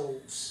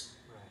souls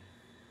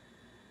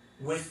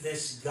with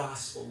this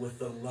gospel, with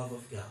the love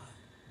of God.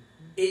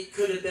 It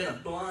could have been a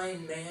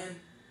blind man.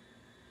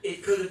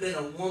 It could have been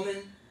a woman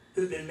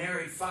who'd been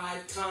married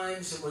 5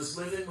 times and was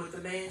living with the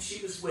man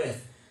she was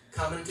with,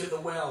 coming to the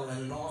well at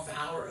an off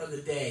hour of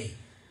the day.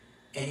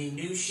 And he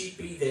knew she'd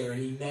be there,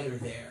 and he met her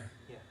there.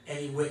 And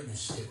he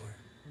witnessed to her.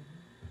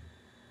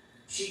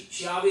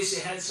 She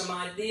obviously had some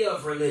idea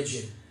of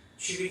religion.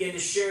 She began to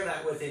share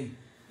that with him.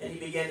 And he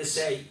began to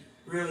say,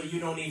 really, you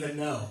don't even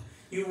know.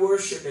 You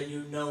worship and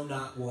you know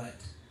not what.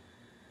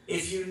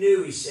 If you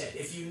knew, he said,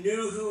 if you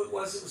knew who it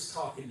was that was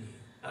talking to you.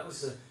 That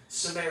was the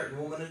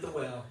Samaritan woman at the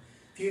well.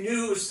 If you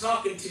knew who was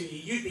talking to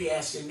you, you'd be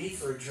asking me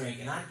for a drink,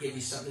 and I'd give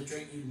you something to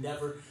drink. You'd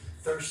never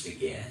thirst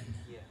again.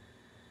 Yeah.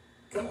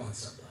 Come on,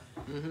 somebody.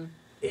 Mm-hmm.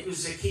 It was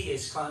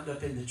Zacchaeus climbed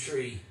up in the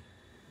tree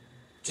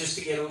just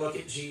to get a look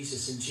at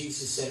Jesus, and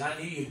Jesus said, I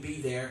knew you'd be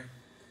there,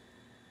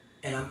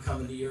 and I'm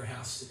coming to your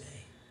house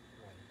today.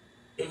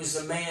 Right. It was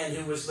the man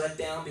who was let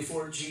down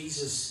before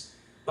Jesus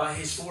by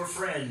his 4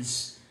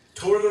 friends,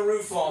 tore the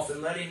roof off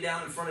and let him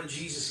down in front of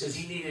Jesus because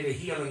he needed a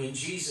healing, and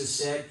Jesus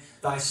said,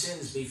 thy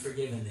sins be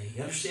forgiven thee.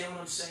 You understand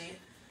what I'm saying?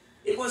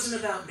 It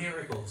wasn't about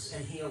miracles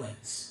and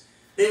healings.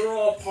 They were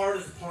all part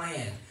of the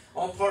plan,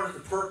 all part of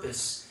the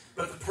purpose,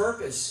 but the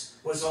purpose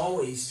was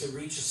always to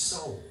reach a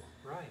soul.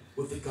 Right.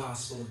 with the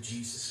gospel of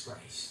Jesus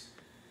Christ.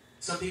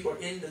 Some people are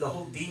into the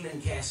whole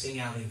demon casting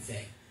outing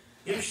thing.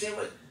 You understand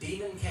what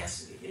demon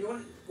casting, you know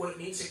what it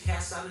means to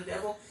cast out a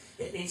devil?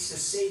 It means to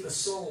save a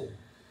soul.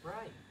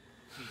 Right.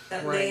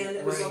 That man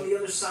that was on the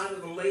other side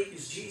of the lake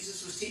as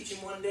Jesus was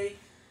teaching one day,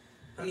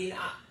 I mean,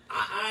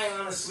 I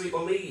honestly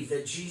believe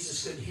that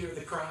Jesus could hear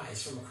the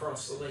cries from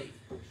across the lake.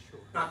 Sure.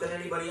 Not that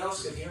anybody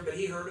else could hear him, but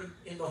he heard him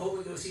in the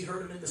Holy Ghost. He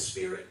heard him in the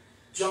Spirit.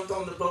 Jumped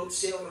on the boat,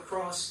 sailed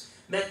across,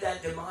 met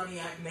that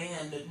demoniac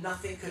man that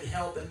nothing could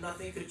help and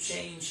nothing could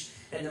change.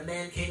 And the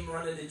man came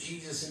running to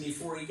Jesus, and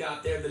before he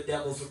got there, the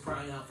devils were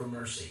crying out for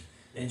mercy.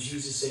 And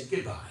Jesus said,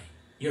 goodbye,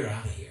 you're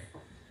out of here.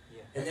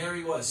 Yeah. And there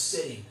he was,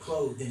 sitting,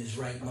 clothed in his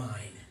right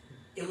mind.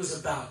 It was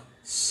about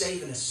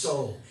saving a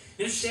soul.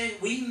 You understand?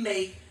 We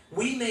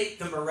make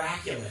the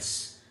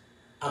miraculous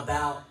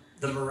about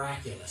the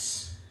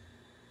miraculous.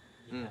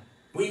 Yeah.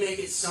 We make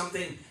it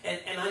something,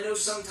 and I know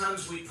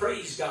sometimes we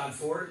praise God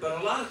for it,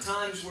 but a lot of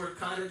times we're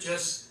kind of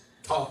just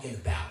talking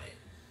about it.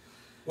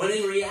 When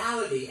in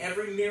reality,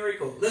 every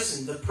miracle,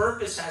 listen, the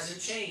purpose hasn't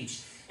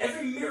changed.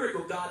 Every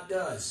miracle God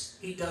does,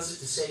 He does it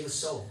to save a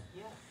soul.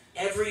 Yeah.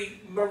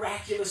 Every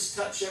miraculous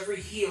touch, every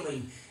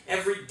healing,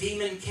 every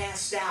demon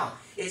cast out,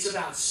 it's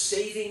about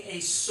saving a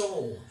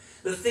soul.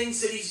 The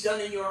things that He's done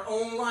in your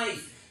own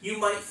life, you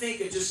might think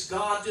it just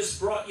God just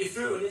brought you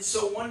through and it's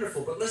so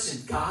wonderful. But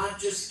listen, God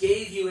just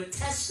gave you a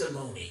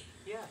testimony.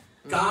 Yeah.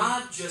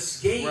 God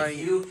just gave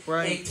you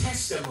a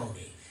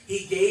testimony.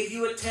 He gave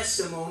you a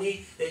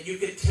testimony that you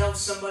could tell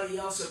somebody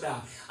else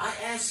about. I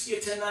ask you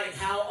tonight,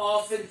 how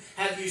often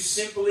have you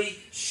simply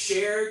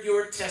shared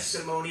your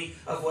testimony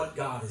of what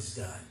God has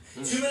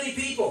done? Too many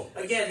people,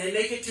 again, they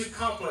make it too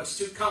complex,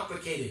 too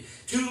complicated,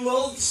 too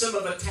loathsome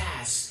of a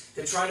task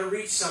to try to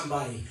reach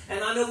somebody.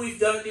 And I know we've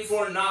done it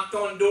before, knocked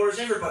on doors.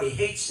 Everybody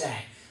hates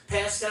that.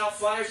 Passed out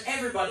flyers.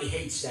 Everybody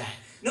hates that.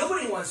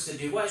 Nobody wants to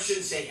do, well, I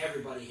shouldn't say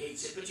everybody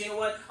hates it, but you know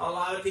what? A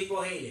lot of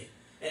people hate it.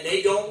 And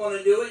they don't want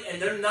to do it,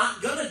 and they're not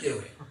going to do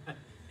it.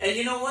 And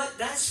you know what?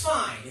 That's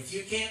fine. If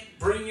you can't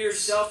bring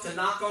yourself to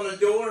knock on a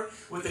door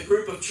with a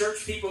group of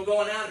church people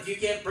going out, if you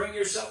can't bring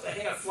yourself to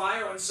hang a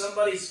flyer on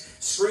somebody's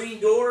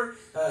screen door,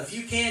 if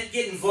you can't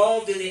get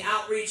involved in the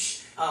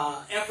outreach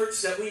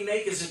efforts that we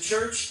make as a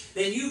church,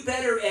 then you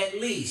better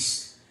at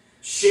least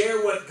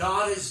share what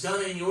God has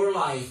done in your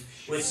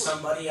life with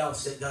somebody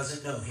else that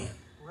doesn't know Him.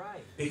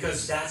 Right.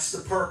 Because that's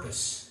the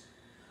purpose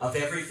of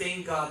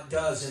everything God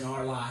does in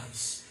our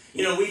lives.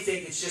 You know, we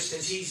think it's just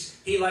because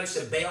He likes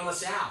to bail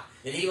us out,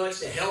 and He likes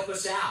to help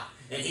us out,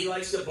 and He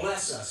likes to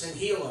bless us and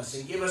heal us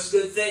and give us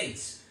good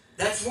things.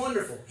 That's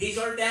wonderful. He's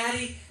our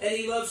daddy, and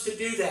He loves to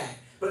do that.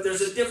 But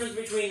there's a difference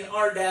between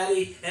our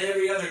daddy and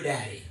every other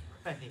daddy.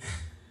 Right.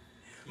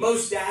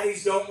 Most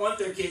daddies don't want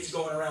their kids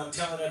going around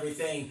telling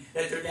everything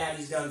that their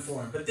daddy's done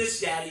for them. But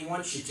this daddy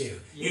wants you to.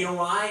 Yeah. You know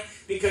why?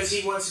 Because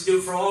he wants to do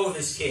it for all of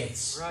his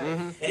kids. Right.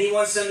 And he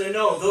wants them to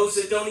know, those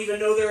that don't even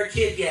know they're a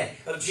kid yet,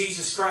 of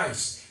Jesus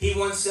Christ. He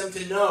wants them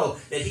to know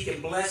that He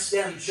can bless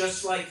them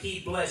just like He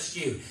blessed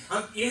you.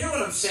 You hear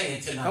what I'm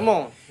saying tonight? Come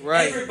on.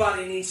 Right.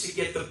 Everybody needs to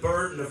get the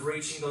burden of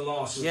reaching the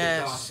lost with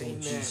the gospel Amen.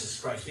 of Jesus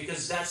Christ.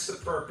 Because that's the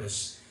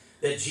purpose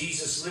that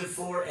Jesus lived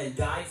for and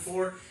died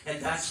for.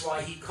 And that's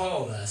why He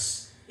called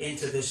us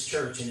into this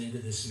church and into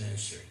this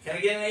ministry. Can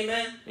I get an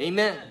amen?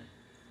 Amen.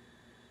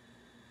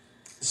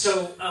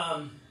 So,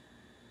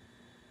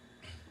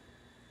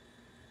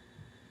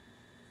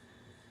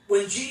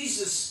 when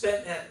Jesus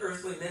spent that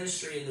earthly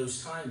ministry in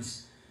those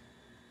times,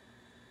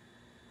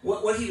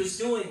 what He was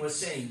doing was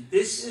saying,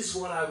 this is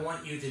what I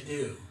want you to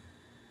do,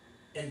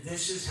 and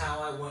this is how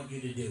I want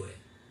you to do it.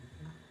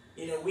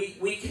 You know,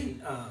 we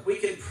can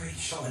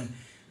preach on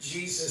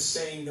Jesus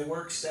saying, the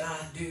works that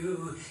I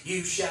do,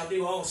 you shall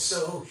do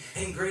also,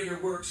 and greater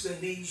works than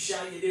these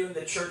shall you do, and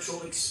the church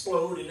will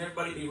explode, and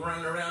everybody be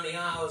running around the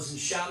aisles and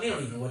shouting. They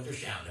don't even know what they're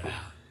shouting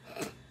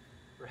about.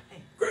 Right.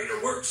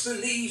 Greater works than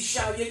these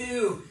shall you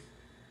do.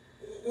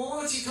 Well,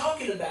 what's He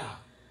talking about?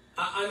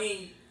 I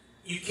mean,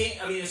 you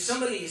can't, if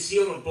somebody is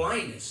healed of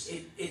blindness,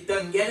 it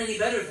doesn't get any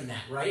better than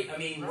that, right? I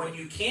mean, when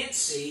you can't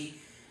see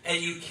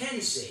and you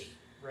can see,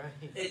 Right.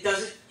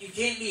 you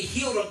can't be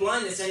healed of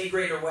blindness any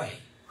greater way.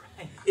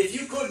 Right. If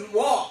you couldn't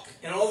walk,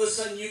 and all of a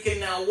sudden you can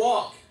now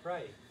walk,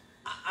 Right.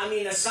 I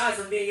mean, aside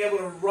from being able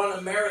to run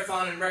a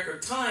marathon in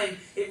record time,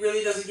 it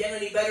really doesn't get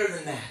any better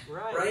than that,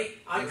 Right.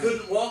 I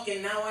couldn't walk,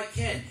 and now I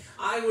can.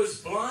 I was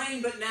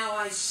blind, but now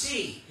I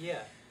see. Yeah.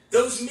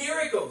 Those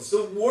miracles,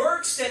 the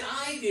works that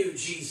I do,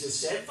 Jesus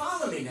said,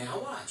 follow me now,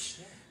 watch.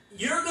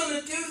 Yeah. You're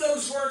going to do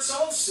those works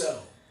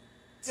also.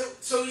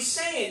 So He's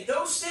saying,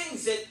 those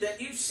things that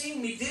you've seen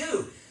me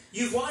do,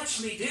 you've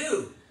watched me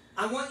do,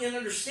 I want you to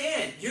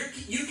understand, you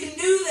can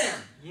do them.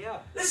 Yeah.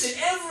 Listen,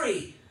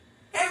 every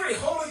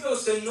Holy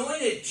Ghost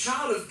anointed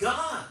child of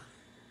God,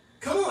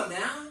 come on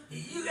now,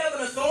 you have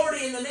an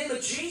authority in the name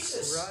of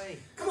Jesus. Right.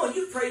 Come on,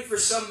 you prayed for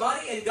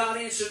somebody and God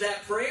answered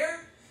that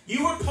prayer.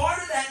 You were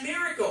part of that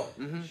miracle.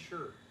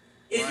 Sure.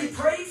 If you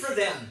prayed for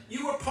them,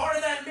 you were part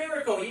of that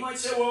miracle. You might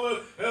say, well,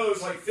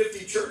 there's like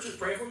 50 churches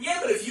praying for them. Yeah,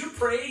 but if you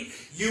prayed,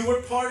 you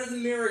were part of the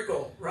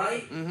miracle,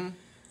 right? Mm-hmm.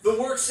 The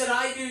works that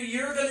I do,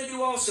 you're going to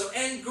do also.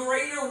 And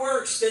greater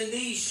works than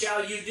these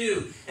shall you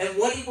do. And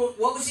what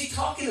was he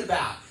talking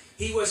about?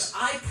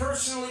 I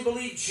personally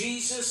believe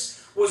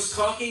Jesus was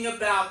talking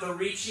about the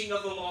reaching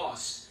of the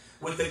lost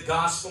with the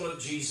gospel of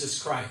Jesus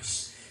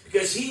Christ.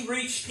 Because he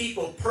reached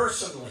people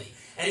personally.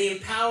 And he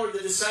empowered the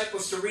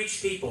disciples to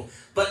reach people.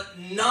 But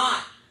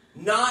not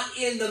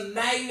in the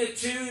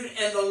magnitude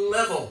and the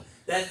level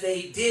that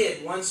they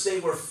did once they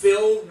were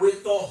filled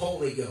with the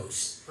Holy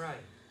Ghost. Right.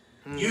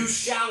 Mm-hmm. You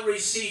shall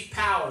receive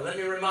power. Let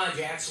me remind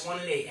you, Acts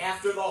 1:8.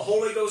 After the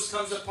Holy Ghost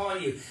comes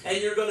upon you,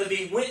 and you're going to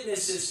be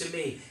witnesses to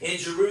me in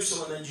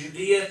Jerusalem and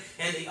Judea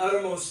and the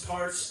uttermost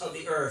parts of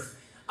the earth.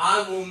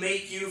 I will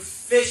make you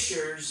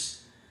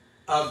fishers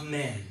of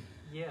men.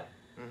 Yeah.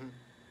 Mm-hmm.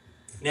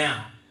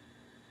 Now,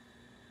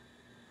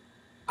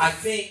 I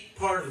think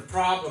part of the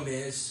problem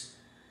is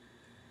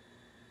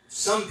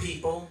some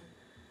people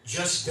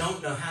just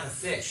don't know how to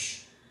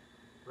fish.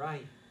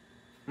 Right.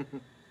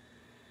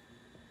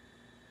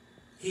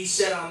 He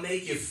said, I'll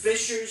make you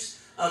fishers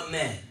of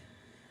men.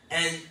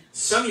 And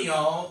some of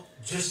y'all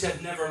just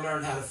have never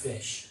learned how to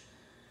fish.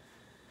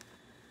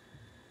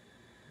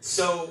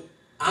 So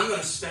I'm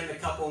going to spend a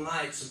couple of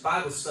nights of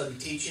Bible study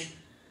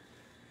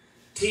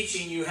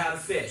teaching you how to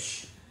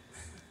fish.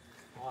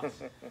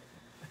 Awesome.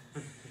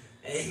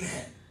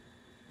 Amen.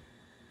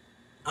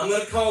 I'm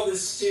going to call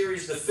this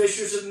series the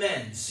Fishers of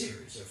Men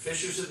series, or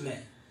Fishers of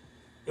Men.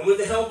 And with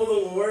the help of the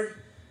Lord,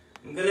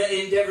 I'm going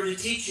to endeavor to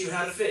teach you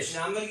how to fish.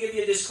 Now, I'm going to give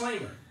you a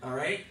disclaimer, all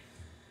right?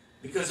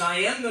 Because I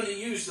am going to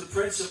use the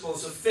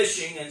principles of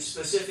fishing, and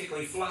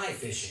specifically fly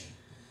fishing.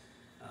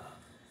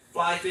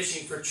 Fly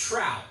fishing for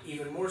trout,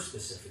 even more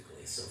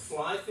specifically. So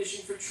fly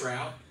fishing for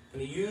trout. I'm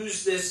going to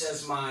use this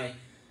as my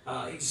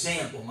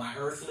example, my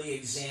earthly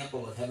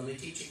example of heavenly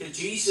teaching. Because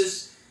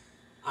Jesus,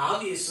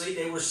 obviously,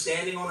 they were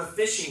standing on a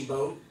fishing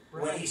boat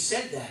when he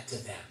said that to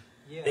them.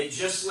 Yeah. They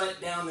just let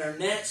down their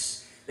nets.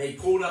 They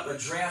pulled up a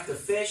draft of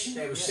fish, and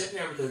they were sitting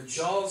there with their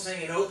jaws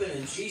hanging open,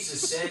 and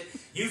Jesus said,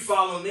 you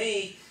follow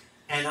me,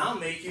 and I'll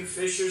make you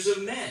fishers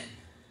of men.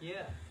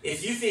 Yeah.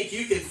 If you think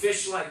you can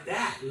fish like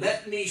that,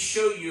 let me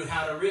show you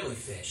how to really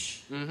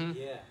fish. Mm-hmm.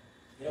 Yeah.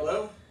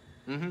 Hello?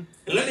 Mm-hmm.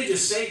 And let me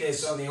just say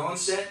this on the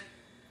onset.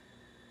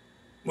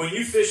 When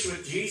you fish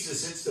with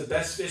Jesus, it's the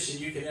best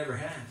fishing you can ever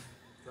have.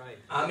 Right.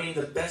 I mean,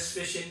 the best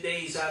fishing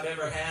days I've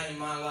ever had in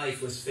my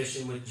life was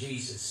fishing with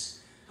Jesus.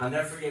 I'll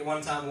never forget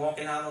one time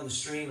walking out on the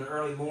stream in the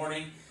early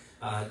morning.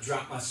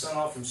 Dropped my son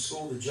off from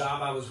school. The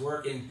job I was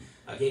working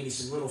gave me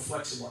some little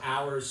flexible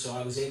hours, so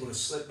I was able to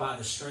slip by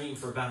the stream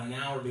for about an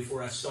hour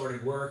before I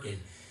started work.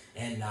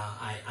 And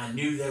I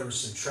knew there was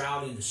some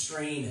trout in the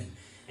stream,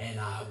 and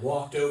I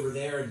walked over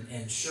there,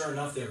 and sure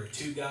enough, there were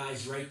two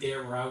guys right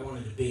there where I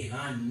wanted to be. And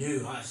I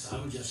knew,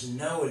 I'm just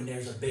knowing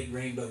there's a big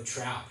rainbow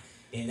trout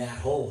in that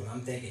hole. And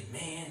I'm thinking,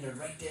 man, they're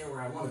right there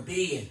where I want to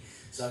be. And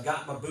so I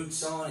got my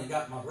boots on and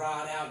got my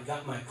rod out and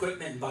got my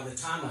equipment. And by the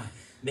time I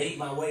made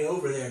my way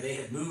over there, they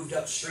had moved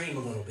upstream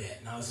a little bit.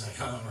 And I was like,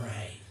 all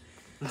right.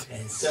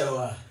 And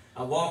so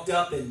I walked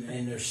up,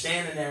 and they're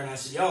standing there. And I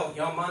said,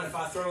 y'all mind if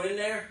I throw in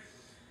there?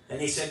 And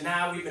he said,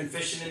 nah, we've been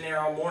fishing in there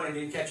all morning,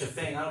 didn't catch a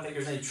thing. I don't think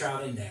there's any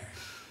trout in there.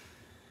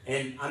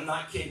 And I'm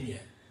not kidding you.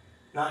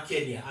 Not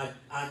kidding you.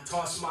 I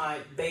tossed my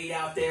bait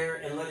out there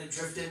and let it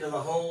drift into the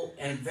hole.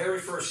 And very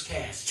first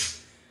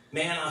cast,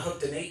 man, I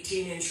hooked an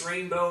 18-inch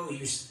rainbow. He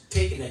was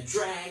taking a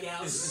drag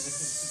out,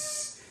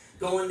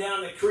 going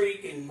down the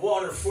creek, and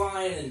water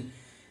flying.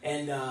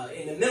 And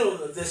in the middle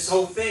of this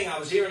whole thing, I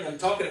was hearing them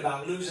talking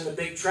about losing a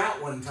big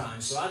trout one time.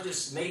 So I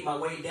just made my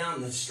way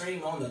down the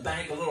stream on the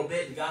bank a little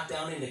bit and got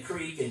down in the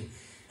creek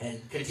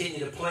and continued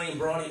to play and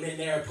brought him in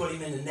there and put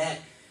him in the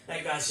net.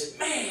 That guy said,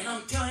 man,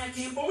 I'm telling you, I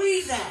can't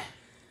believe that.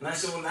 And I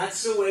said, well,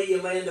 that's the way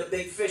you land a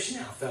big fish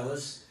now,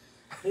 fellas.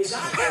 And he said,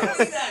 I can't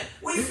believe that.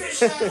 We fished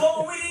that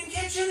hole and we didn't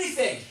catch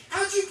anything.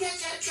 How'd you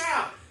catch that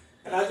trout?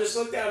 And I just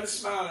looked at him and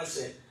smiled and I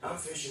said, I'm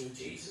fishing with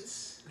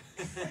Jesus.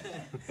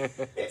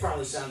 It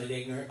probably sounded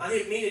ignorant. I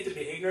didn't mean it to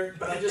be ignorant,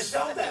 but I just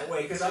felt that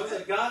way because I was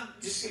like, God,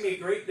 just give me a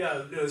great,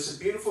 it's a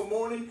beautiful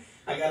morning.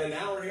 I got an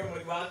hour here. I'm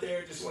going to go out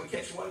there. Just want to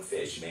catch one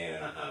fish, man.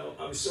 And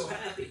I was so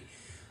happy.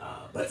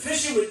 But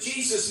fishing with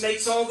Jesus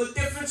makes all the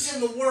difference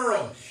in the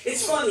world.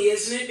 It's funny,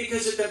 isn't it?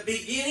 Because at the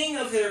beginning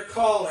of their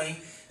calling,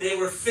 they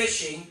were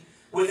fishing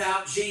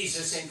without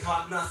Jesus and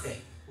caught nothing.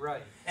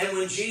 Right. And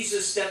when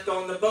Jesus stepped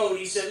on the boat,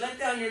 he said, let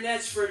down your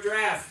nets for a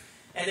draft.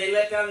 And they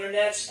let down their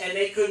nets, and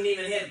they couldn't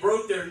even hit.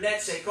 Broke their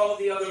nets. They called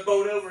the other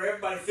boat over.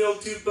 Everybody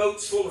filled 2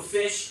 boats full of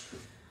fish.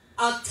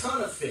 A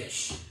ton of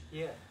fish.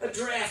 Yeah. A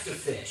draft of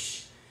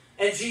fish.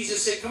 And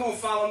Jesus said, come on,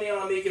 follow me, and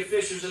I'll make you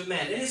fishers of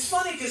men. And it's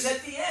funny because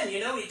at the end,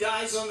 he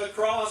dies on the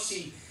cross.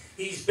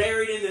 He's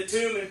buried in the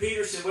tomb. And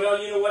Peter said,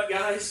 well, you know what,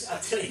 guys? I'll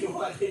tell you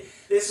what,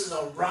 this is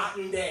a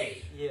rotten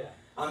day. Yeah.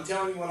 I'm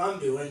telling you what I'm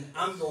doing.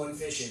 I'm going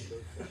fishing.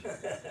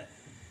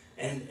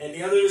 And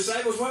the other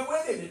disciples went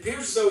with him. It appears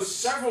as though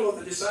several of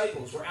the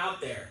disciples were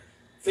out there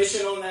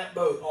fishing on that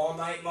boat all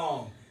night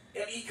long.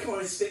 I mean, come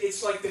on,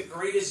 it's like the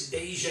greatest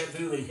deja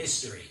vu in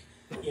history.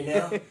 You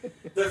know,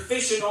 they're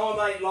fishing all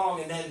night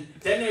long, and then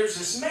there's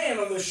this man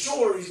on the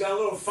shore. He's got a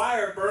little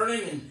fire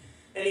burning,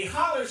 and he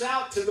hollers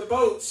out to the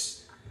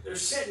boats. They're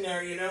sitting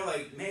there, you know,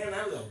 like, man,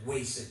 that was a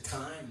waste of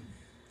time,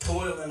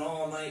 toiling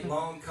all night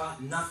long,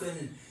 caught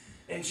nothing.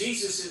 And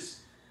Jesus says,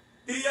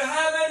 do you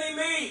have any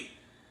meat?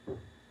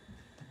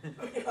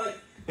 I mean, like,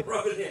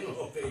 rub it in a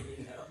little bit,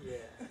 you know.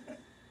 Yeah.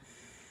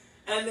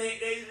 And we've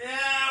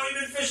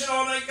been fishing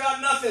all night,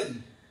 got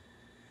nothing.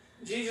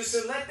 Jesus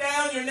said, let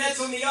down your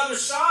nets on the other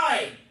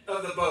side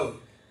of the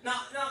boat.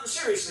 Now,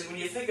 seriously, when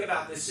you think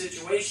about this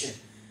situation,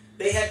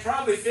 they had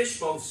probably fished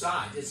both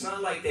sides. It's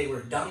not like they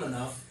were dumb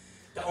enough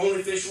to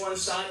only fish one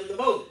side of the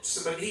boat.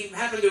 So, but he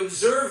happened to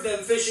observe them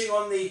fishing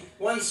on the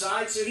one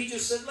side, so he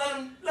just said, let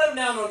them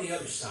down on the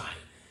other side.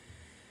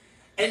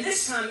 And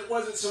this time it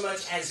wasn't so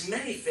much as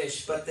many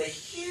fish, but the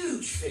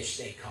huge fish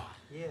they caught.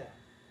 Yeah.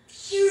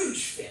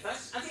 Huge fish.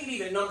 I think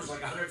even numbers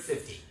like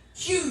 150.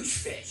 Huge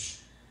fish.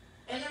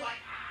 And they're like,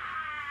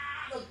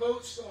 the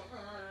boat's going,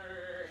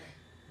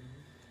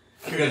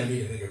 You're going to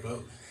need a bigger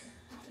boat.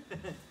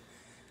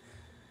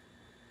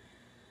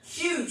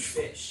 Huge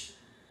fish.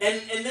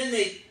 And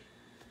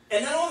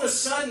then all of a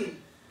sudden,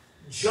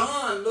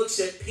 John looks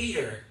at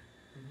Peter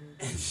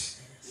and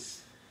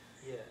says,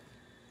 Yeah.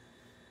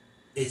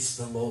 it's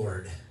the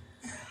Lord.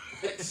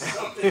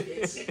 Something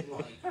hits him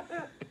like.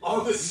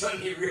 All of a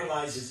sudden he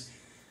realizes,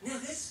 now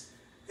this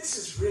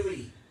is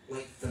really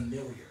like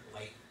familiar.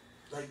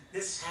 Like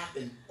this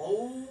happened.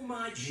 Oh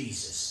my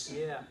Jesus.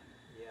 Yeah.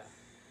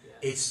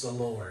 It's the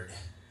Lord.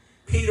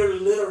 Peter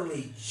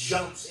literally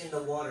jumps in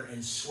the water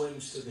and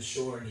swims to the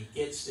shore, and he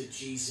gets to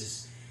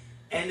Jesus.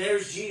 And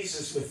there's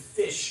Jesus with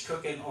fish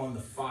cooking on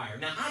the fire.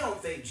 Now, I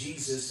don't think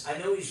Jesus, I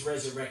know he's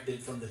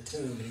resurrected from the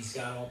tomb and he's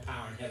got all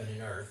power in heaven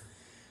and earth,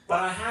 but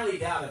I highly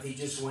doubt if he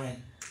just went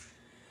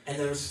and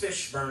there was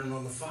fish burning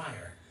on the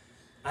fire.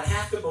 I'd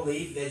have to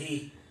believe that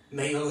he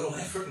made a little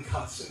effort and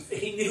caught some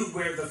fish. He knew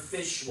where the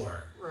fish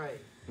were.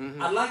 Right.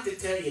 Mm-hmm. I'd like to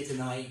tell you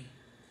tonight,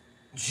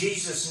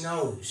 Jesus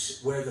knows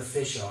where the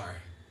fish are,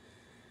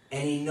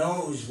 and he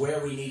knows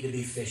where we need to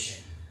be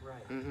fishing.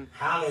 Right. Mm-hmm.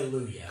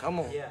 Hallelujah. Come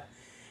on. Yeah.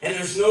 And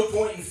there's no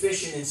point in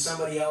fishing in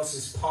somebody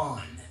else's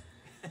pond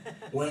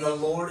when the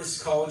Lord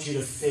has called you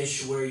to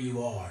fish where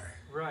you are.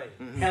 Right.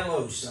 Mm-hmm.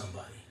 Hello,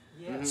 somebody.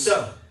 Yeah. Mhm.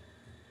 So,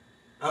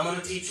 I'm going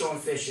to teach on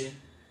fishing.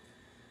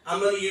 I'm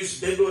going to use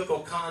biblical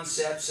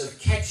concepts of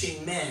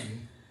catching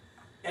men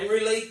and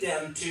relate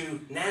them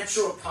to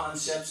natural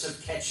concepts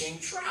of catching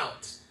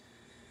trout.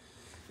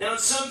 Now, at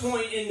some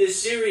point in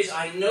this series,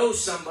 I know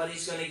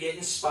somebody's going to get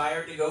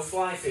inspired to go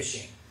fly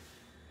fishing.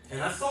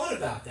 And I've thought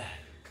about that.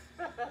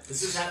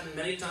 This has happened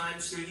many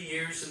times through the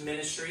years of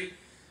ministry.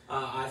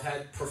 I've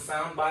had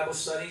profound Bible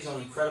studies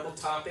on incredible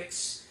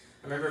topics.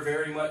 I remember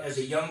very much as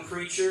a young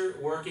preacher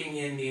working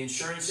in the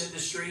insurance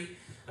industry.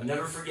 I'll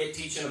never forget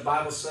teaching a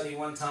Bible study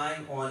one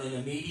time on an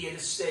immediate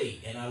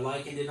estate, and I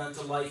likened it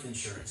unto life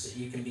insurance, that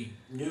you can be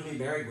newly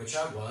married, which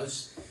I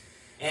was.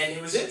 And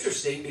it was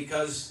interesting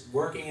because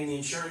working in the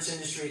insurance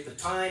industry at the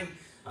time,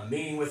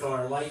 meeting with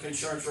our life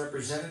insurance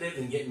representative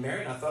and getting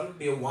married, I thought it would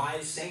be a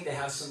wise thing to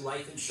have some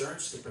life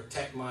insurance to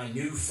protect my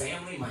new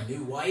family, my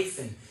new wife.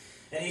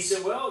 And he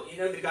said, well, you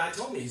know, the guy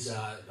told me,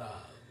 said,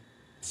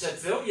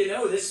 Phil, you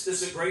know, this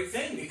is a great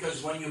thing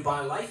because when you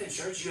buy life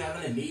insurance, you have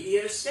an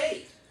immediate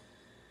estate.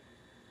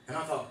 And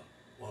I thought,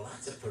 well,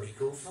 that's a pretty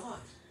cool thought.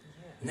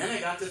 Yeah. And then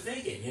I got to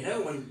thinking, you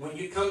know, when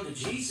you come to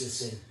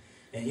Jesus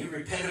and you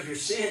repent of your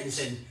sins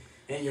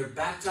and you're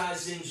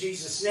baptized in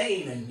Jesus'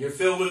 name and you're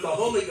filled with the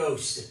Holy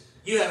Ghost,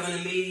 you have an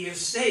immediate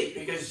estate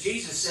because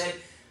Jesus said,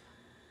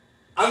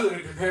 I'm going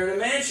to prepare a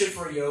mansion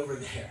for you over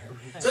there.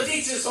 So I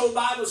teach this whole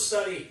Bible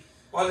study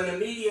on an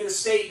immediate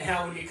estate and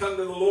how when you come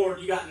to the Lord,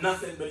 you got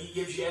nothing, but he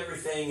gives you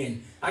everything.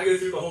 And I go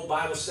through the whole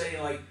Bible study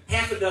and like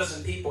half a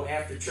dozen people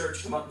after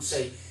church come up and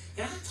say,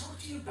 can I talk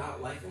to you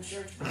about life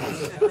insurance?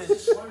 I was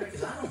just wondering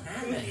because I don't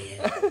have any.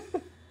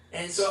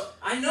 And so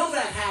I know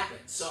that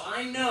happens. So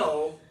I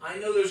know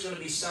there's going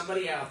to be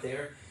somebody out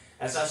there.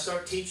 As I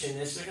start teaching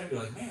this, they're going to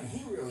be like, man,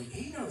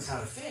 he knows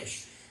how to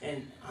fish.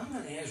 And I'm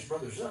going to ask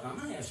Brother Zook, I'm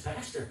going to ask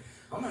Pastor,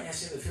 I'm going to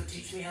ask him if he'll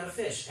teach me how to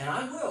fish. And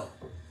I will.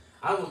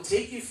 I will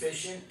take you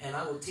fishing, and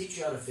I will teach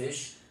you how to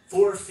fish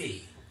for a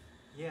fee.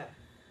 Yeah.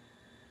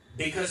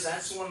 Because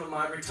that's one of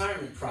my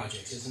retirement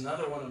projects. It's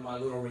another one of my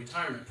little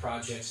retirement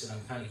projects that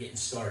I'm kind of getting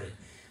started.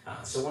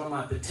 So one of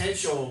my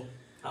potential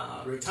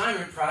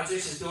retirement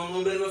projects is doing a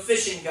little bit of a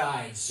fishing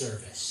guide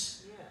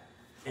service.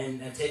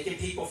 And taking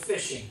people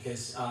fishing,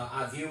 because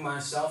I view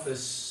myself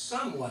as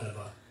somewhat of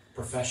a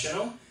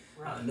professional,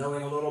 Right.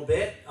 knowing a little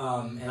bit.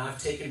 And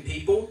I've taken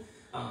people,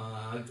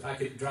 I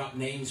could drop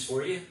names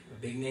for you,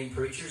 big name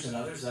preachers and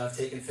others that I've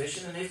taken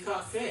fishing, and they've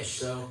caught fish.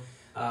 So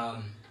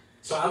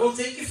I will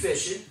take you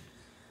fishing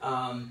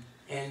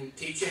and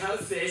teach you how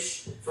to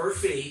fish for a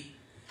fee.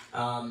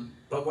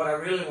 But what I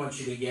really want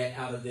you to get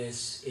out of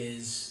this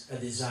is a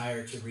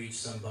desire to reach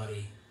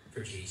somebody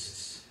for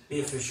Jesus. Be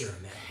a fisher of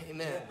men.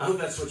 Amen. I hope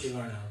that's what you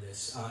learn out of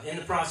this. In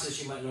the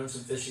process, you might learn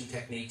some fishing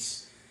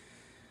techniques.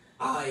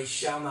 I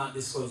shall not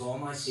disclose all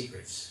my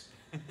secrets,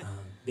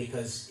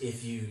 because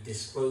if you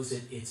disclose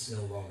it, it's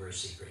no longer a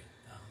secret.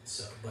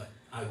 But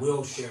I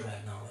will share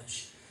that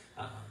knowledge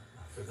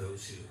for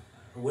those who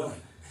are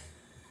willing.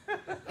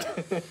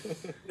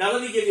 Now,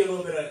 let me give you a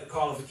little bit of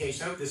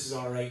qualification. I hope this is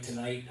all right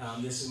tonight.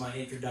 This is my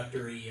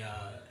introductory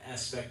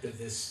aspect of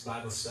this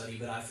Bible study,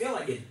 but I feel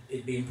like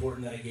it'd be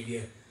important that I give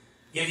you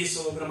just a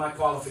little bit of my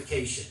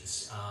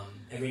qualifications.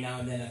 Every now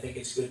and then, I think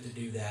it's good to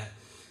do that.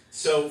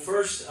 So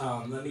first,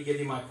 let me give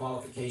you my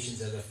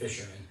qualifications as a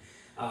fisherman.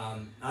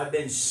 I've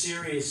been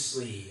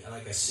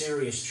like a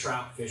serious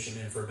trout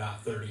fisherman for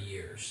about 30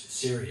 years.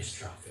 Serious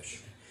trout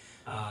fisherman.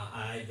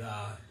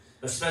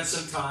 I've spent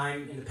some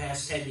time in the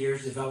past 10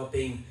 years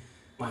developing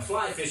my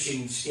fly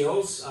fishing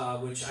skills,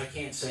 which I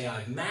can't say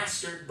I've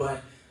mastered,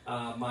 but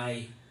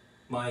my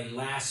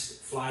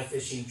last fly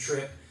fishing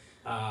trip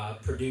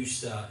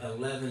produced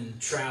 11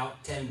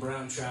 trout, 10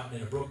 brown trout,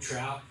 and a brook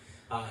trout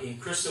in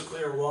crystal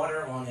clear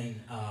water on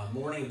a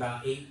morning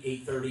about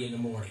 8:30 in the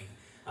morning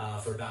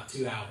for about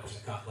 2 hours.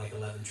 I caught like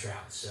 11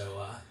 trout,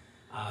 so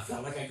I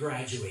felt like I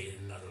graduated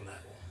another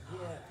level.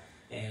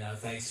 And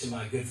thanks to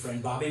my good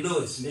friend Bobby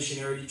Lewis,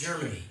 missionary to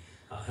Germany,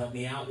 helped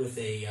me out with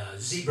a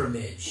zebra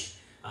midge.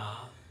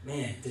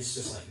 Man, this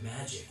is just like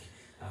magic.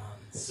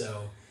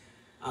 So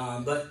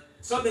I've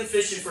been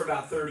fishing for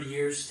about 30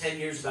 years, 10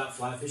 years about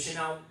fly fishing.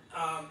 Now,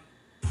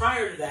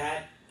 prior to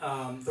that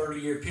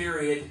 30-year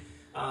period,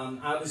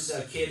 I was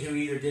a kid who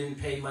either didn't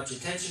pay much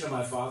attention to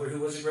my father, who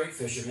was a great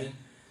fisherman,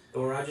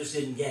 or I just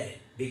didn't get it,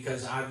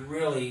 because I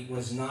really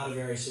was not a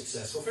very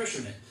successful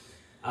fisherman.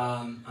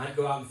 I'd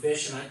go out and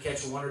fish, and I'd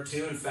catch one or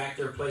two. In fact,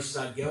 there are places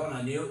I'd go, and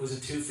I knew it was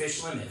a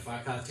 2-fish limit. If I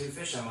caught 2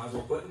 fish, I might as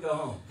well quit and go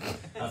home.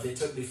 If it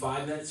took me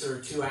 5 minutes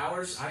or 2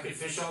 hours, I could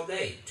fish all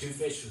day. 2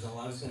 fish was all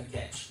I was going to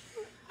catch.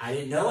 I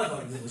didn't know. I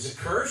thought it was a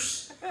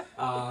curse.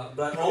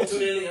 But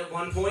ultimately, at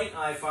one point,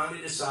 I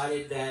finally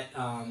decided that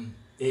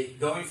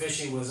going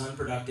fishing was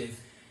unproductive,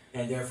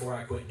 and therefore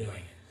I quit doing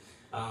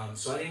it.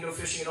 So I didn't go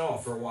fishing at all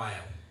for a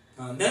while.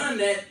 Then I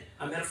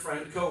met a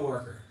friend, a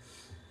co-worker.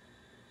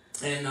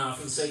 And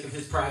for the sake of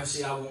his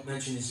privacy, I won't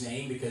mention his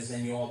name, because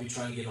then you'll all be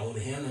trying to get a hold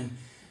of him and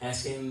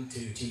ask him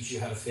to teach you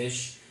how to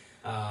fish,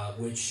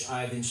 which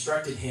I've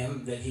instructed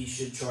him that he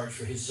should charge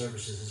for his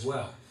services as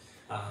well.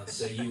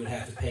 So you would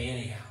have to pay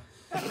anyhow.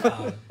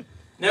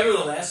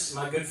 Nevertheless,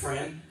 my good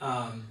friend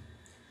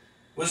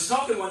was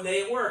talking one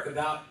day at work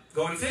about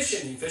going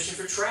fishing and fishing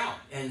for trout,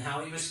 and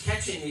how he was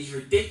catching these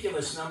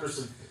ridiculous numbers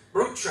of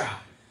brook trout.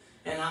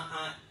 And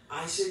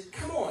I said,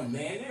 come on,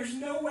 man, there's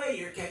no way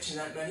you're catching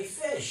that many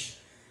fish.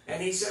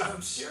 And he said,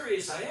 I'm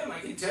serious, I am. I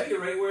can tell you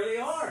right where they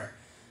are.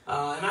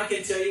 And I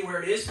can tell you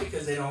where it is,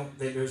 because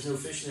there's no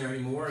fish there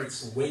anymore.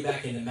 It's way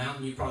back in the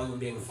mountain. You probably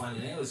wouldn't be able to find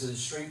it now. It's a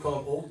stream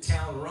called Old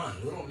Town Run,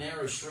 a little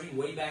narrow stream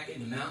way back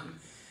in the mountain.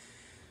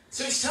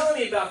 So he's telling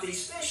me about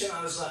these fish, and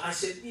I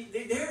said,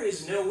 there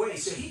is no way.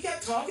 So he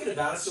kept talking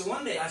about it. So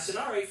one day I said,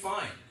 all right,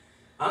 fine.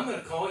 I'm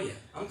going to call you.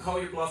 I'm going to call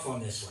your bluff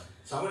on this one.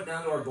 So I went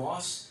down to our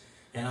boss,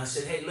 and I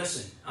said, hey,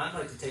 listen, I'd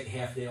like to take a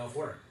half day off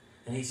work.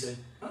 And he said,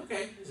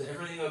 okay, is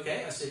everything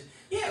okay? I said,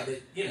 yeah,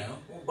 but,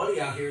 old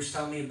buddy out here is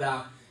telling me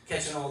about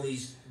catching all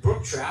these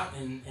brook trout,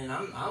 and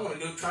I want to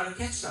go try to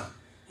catch some.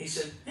 He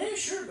said, yeah,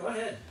 sure, go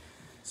ahead.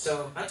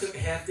 So I took a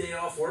half day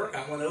off work.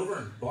 I went over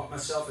and bought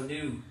myself a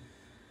new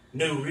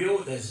reel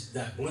with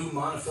that blue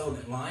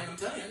monofilament line. I'm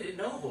telling you, I didn't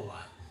know a whole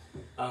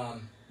lot.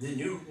 The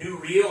new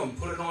reel, and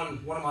put it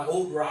on one of my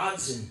old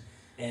rods,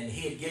 and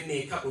he had given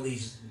me a couple of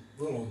these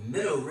little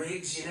minnow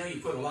rigs.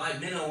 You put a live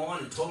minnow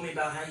on, and told me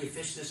about how you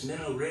fish this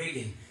minnow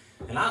rig,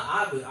 and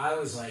I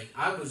was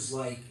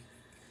like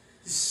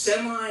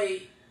semi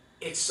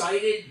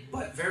excited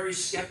but very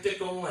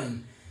skeptical,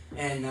 and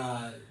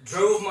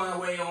drove my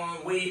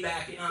way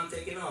back, and I'm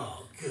thinking,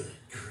 oh, good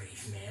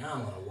grief, man,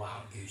 I'm on a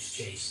wild goose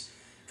chase.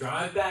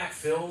 Drive back,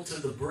 Phil,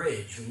 to the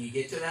bridge. When you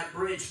get to that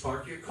bridge,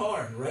 park your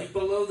car, and right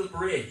below the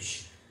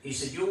bridge, he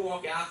said, you'll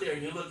walk out there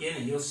and you'll look in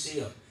and you'll see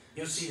them.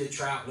 You'll see the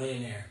trout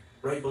laying there,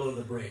 right below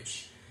the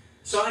bridge.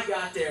 So I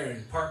got there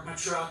and parked my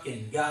truck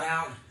and got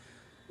out,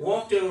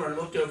 walked over and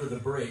looked over the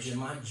bridge, and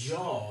my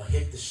jaw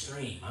hit the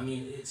stream. I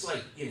mean, it's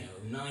like,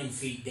 9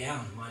 feet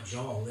down, and my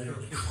jaw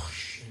literally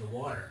whoosh in the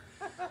water.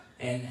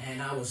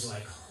 And I was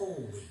like,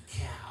 holy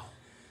cow.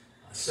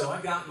 So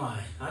I got my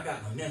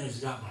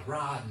minnows, got my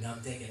rod, and I'm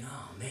thinking,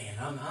 oh man,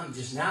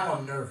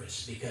 I'm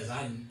nervous, because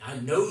I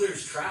know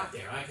there's trout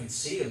there. I can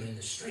see them in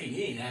the stream.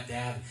 You didn't have to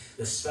have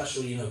the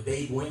special,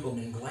 Babe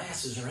Winkleman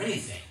glasses or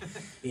anything.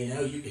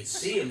 You could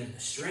see them in the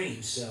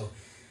stream. So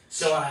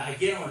I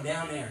get on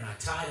down there, and I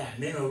tie that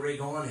minnow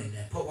rig on, and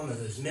I put one of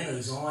those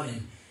minnows on,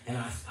 and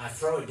I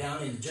throw it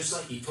down in, just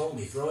like you told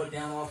me, throw it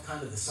down off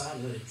kind of the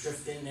side, let it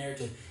drift in there.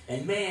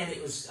 And man,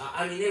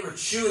 they were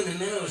chewing the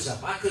minnows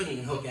up. I couldn't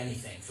even hook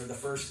anything for the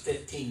first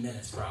 15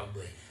 minutes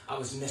probably. I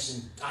was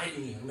missing,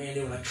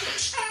 they were like,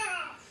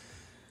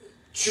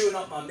 chewing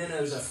up my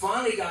minnows. I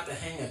finally got the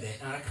hang of it,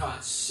 and I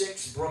caught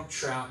 6 brook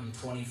trout in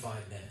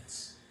 25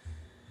 minutes.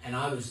 And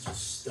I was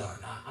just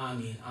stunned. I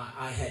mean,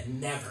 I had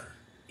never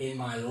in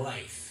my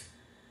life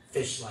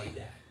fished like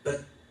that.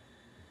 But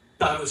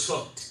I was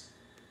hooked.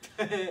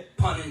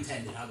 Pun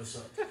intended, I was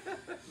hooked.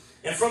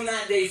 And from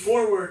that day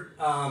forward,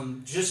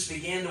 just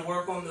began to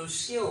work on those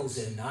skills.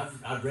 And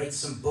I've read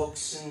some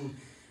books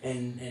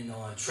and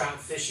on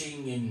trout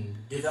fishing and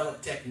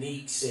developed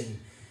techniques.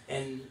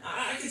 And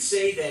I could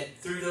say that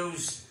through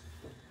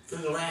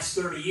the last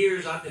 30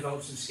 years, I've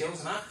developed some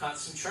skills and I've caught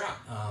some trout.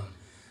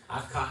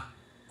 I've caught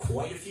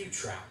quite a few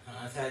trout.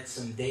 I've had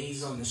some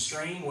days on the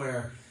stream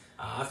where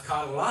I've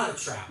caught a lot of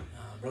trout.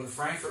 Brother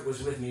Frankfurt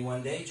was with me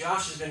one day.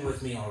 Josh has been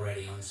with me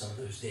already on some of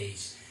those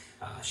days.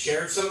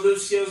 Shared some of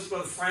those skills with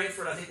Brother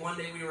Frankfurt. I think one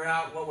day we were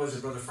out, what was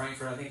it, Brother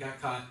Frankfurt? I think I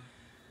caught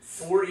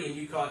 40 and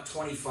you caught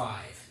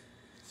 25.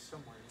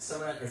 Somewhere.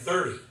 Some of that, or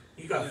 30.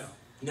 You got,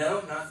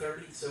 no, not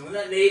 30. So in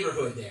that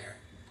neighborhood there,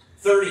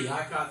 30.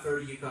 I caught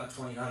 30, you caught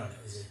 20. I don't know,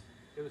 is it?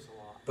 It was a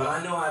lot. But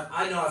I know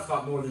I've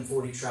caught more than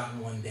 40 trout in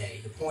one day.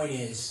 The point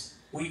is,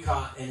 we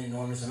caught an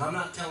enormous, and I'm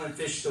not telling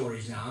fish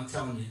stories now, I'm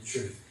telling you the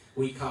truth.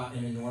 We caught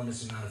an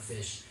enormous amount of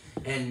fish.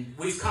 And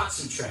we've caught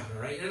some trout,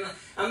 all right? And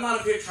I'm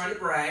not up here trying to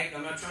brag.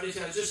 I'm not trying to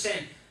tell. I'm just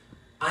saying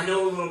I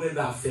know a little bit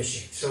about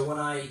fishing. So when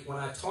I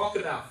talk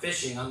about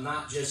fishing, I'm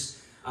not just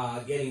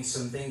getting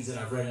some things that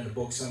I've read in a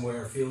book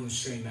somewhere, or Field and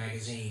Stream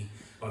magazine,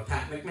 or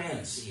Pat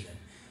McManus even.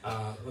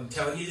 I'm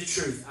telling you the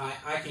truth.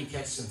 I can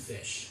catch some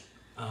fish.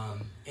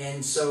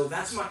 And so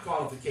that's my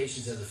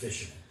qualifications as a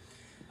fisherman.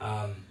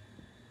 In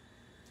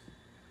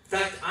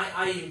fact,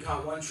 I even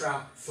caught one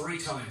trout 3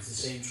 times, the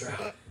same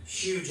trout.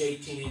 Huge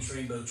 18-inch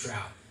rainbow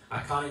trout.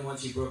 I caught him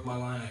once, he broke my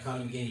line. I caught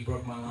him again, he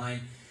broke my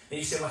line. And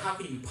he said, well, how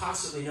can you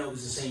possibly know it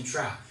was the same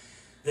trout?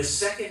 The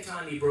second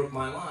time he broke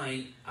my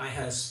line, I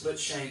had a split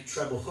shank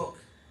treble hook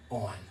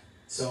on.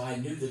 So I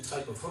knew the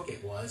type of hook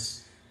it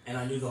was, and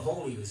I knew the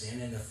hole he was in.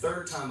 And the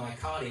third time I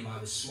caught him, I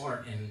was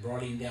smart and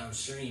brought him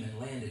downstream and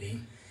landed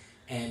him.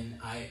 And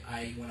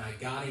when I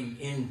got him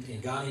in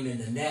and got him in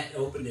the net,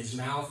 opened his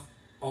mouth,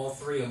 all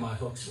 3 of my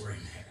hooks were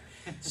in there.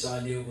 So I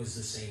knew it was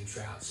the same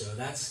trout. So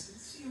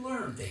you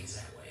learn things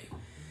that way.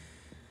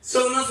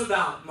 So enough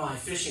about my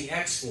fishing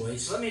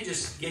exploits. Let me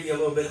just give you a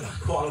little bit of my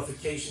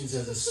qualifications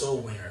as a soul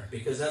winner,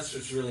 because that's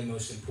what's really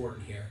most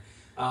important here.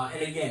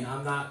 And again,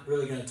 I'm not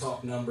really going to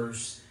talk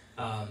numbers.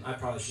 I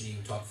probably shouldn't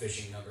even talk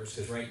fishing numbers,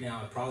 because right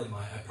now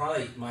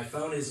my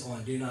phone is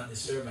on Do Not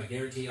Disturb. I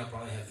guarantee I'll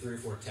probably have 3 or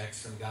 4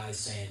 texts from guys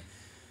saying,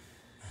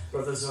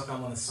 Brother Zook, I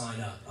want to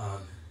sign up.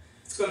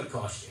 It's going to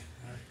cost you.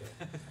 All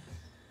right, good.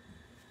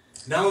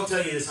 Now I'll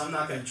tell you this, I'm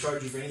not going to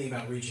charge you for anything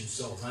about reaching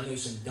souls. I know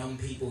some dumb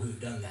people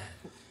who've done that.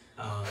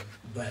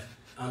 But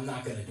I'm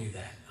not going to do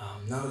that.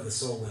 None of the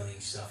soul winning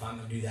stuff. I'm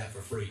going to do that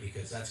for free,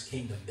 because that's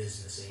kingdom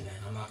business. Amen.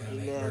 I'm not going to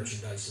make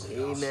merchandise of the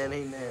gospel.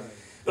 Amen.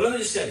 But let me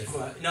just tell you.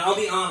 Now, I'll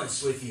be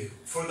honest with you.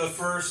 For the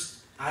first,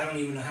 I don't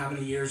even know how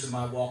many years of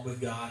my walk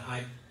with God,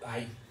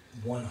 I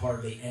won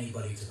hardly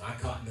anybody. I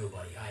caught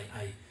nobody.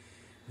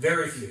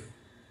 Very few.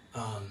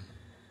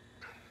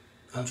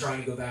 I'm trying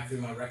to go back through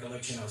my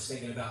recollection. I was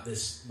thinking about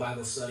this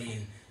Bible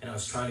study, and I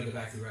was trying to go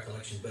back through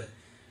recollection. But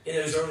in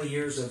those early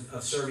years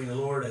of serving the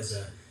Lord as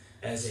a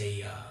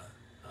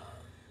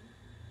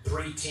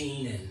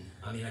preteen, and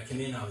I mean, I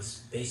came in, I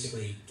was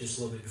basically just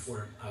a little bit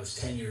before I was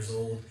 10 years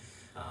old.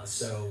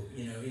 So,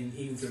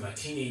 even through my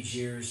teenage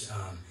years,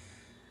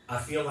 I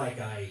feel like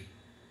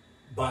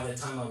by the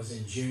time I was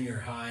in junior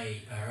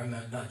high, or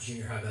not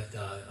junior high, but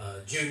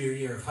junior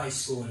year of high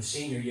school and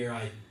senior year,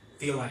 I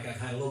feel like I've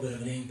had a little bit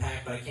of an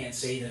impact, but I can't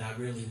say that I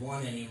really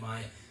won any of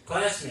my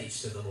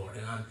classmates to the Lord,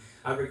 and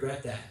I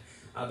regret that.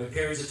 But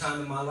periods of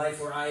time in my life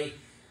where I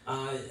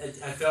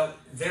felt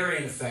very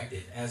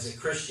ineffective as a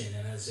Christian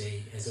and as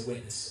a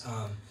witness.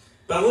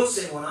 But I will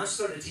say, when I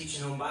started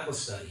teaching home Bible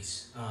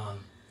studies,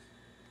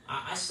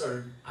 I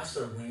started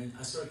winning.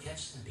 I started catching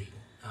some people,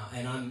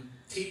 and I'm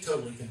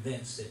totally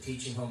convinced that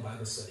teaching home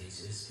Bible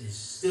studies is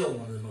still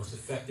one of the most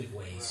effective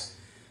ways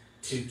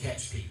to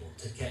catch people,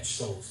 to catch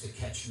souls, to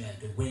catch men,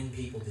 to win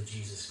people to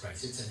Jesus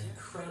Christ. It's an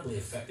incredibly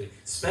effective,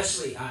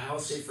 especially, I'll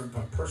say from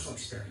personal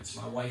experience,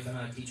 my wife and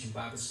I teaching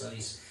Bible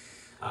studies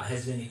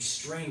has been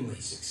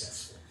extremely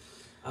successful.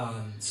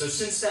 So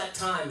since that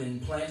time, in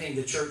planting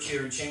the church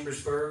here in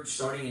Chambersburg,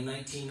 starting in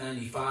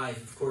 1995,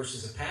 of course,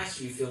 as a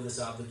pastor, you feel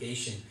this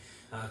obligation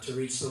to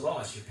reach the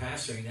lost. You're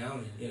pastoring now,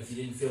 and if you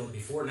didn't feel it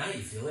before, now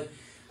you feel it.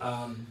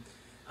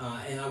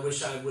 And I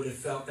wish I would have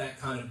felt that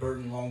kind of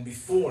burden long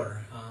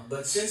before.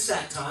 But since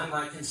that time,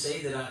 I can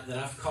say that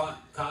I've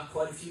caught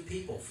quite a few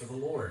people for the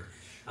Lord.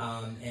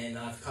 And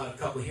I've caught a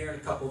couple here and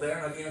a couple there,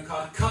 and I've even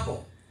caught a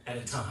couple at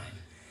a time.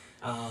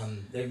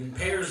 There have been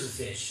pairs of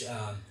fish.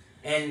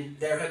 And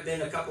there have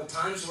been a couple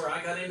times where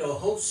I got into a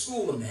whole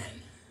school of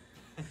men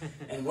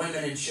and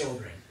women and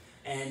children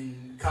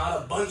and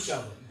caught a bunch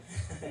of them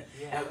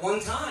at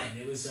one time.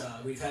 It was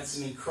we've had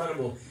some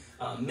incredible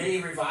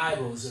many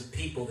revivals of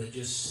people that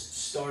just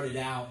started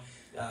out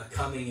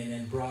coming and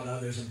then brought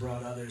others, and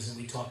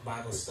we taught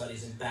Bible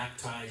studies and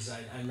baptized.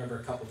 I remember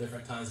a couple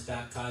different times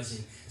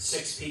baptizing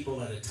 6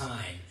 people at a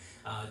time.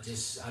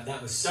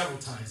 That was several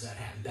times that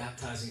happened,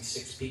 baptizing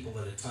 6 people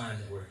at a time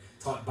that were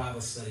taught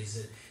Bible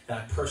studies that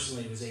I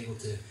personally was able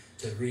to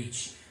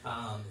reach.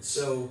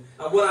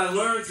 What I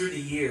learned through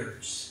the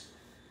years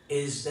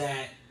is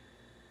that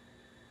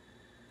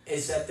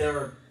there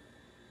are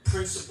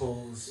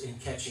principles in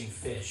catching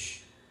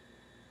fish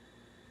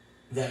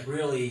that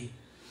really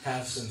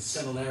have some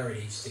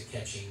similarities to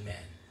catching men.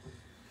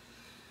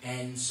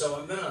 And so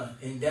I'm going to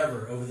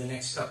endeavor over the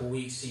next couple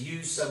weeks to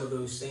use some of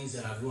those things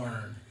that I've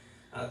learned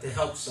to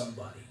help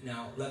somebody.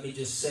 Now, let me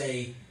just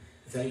say,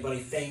 if anybody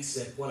thinks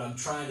that what I'm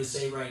trying to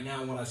say right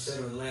now and what I've said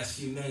over the last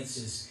few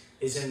minutes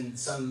is in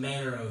some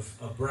manner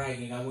of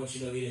bragging, I want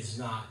you to know it is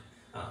not,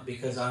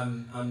 because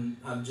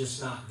I'm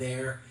just not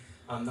there.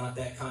 I'm not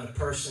that kind of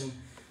person.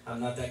 I'm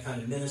not that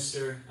kind of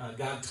minister.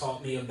 God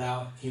taught me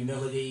about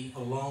humility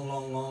a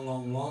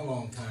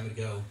long time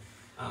ago.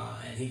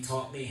 And he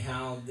taught me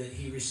how that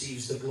he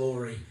receives the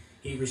glory,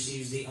 he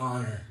receives the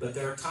honor. But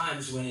there are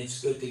times when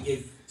it's good to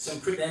give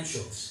some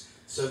credentials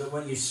so that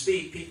when you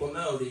speak, people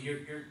know that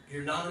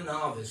you're not a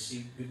novice.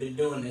 You've been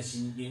doing this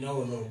and you know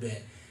a little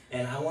bit.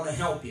 And I want to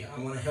help you.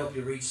 I want to help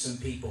you reach some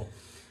people.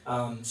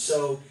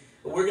 So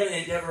we're going to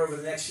endeavor over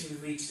the next few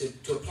weeks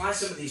to apply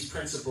some of these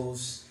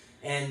principles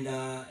and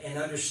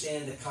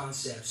understand the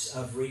concepts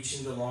of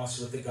reaching the lost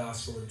with the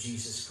gospel of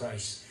Jesus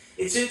Christ.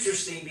 It's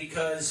interesting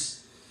because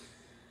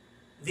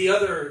the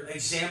other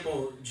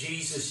example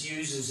Jesus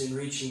uses in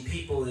reaching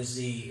people is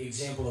the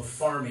example of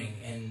farming.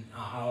 And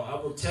I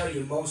will tell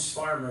you, most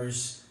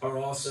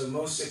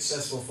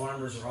successful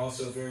farmers are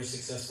also very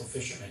successful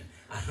fishermen.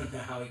 I don't know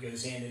how it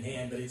goes hand in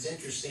hand, but it's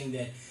interesting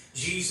that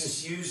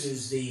Jesus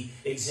uses the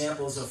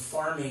examples of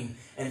farming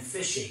and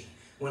fishing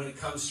when it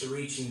comes to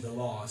reaching the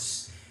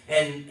lost.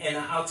 And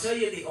I'll tell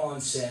you at the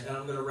onset, and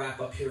I'm going to wrap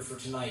up here for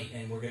tonight,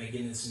 and we're going to get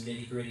into some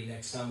nitty-gritty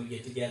next time we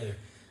get together.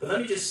 But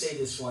let me just say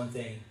this one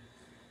thing.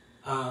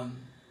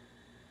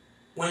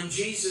 When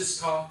Jesus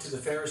talked to the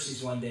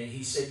Pharisees one day,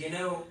 he said,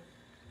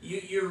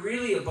 you're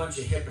really a bunch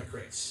of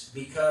hypocrites,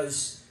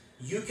 because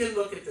you can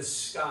look at the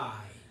sky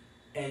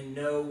and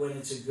know when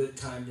it's a good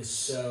time to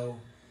sow.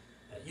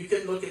 You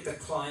can look at the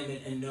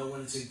climate and know when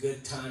it's a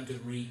good time to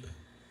reap.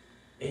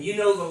 And you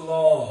know the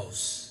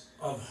laws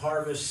of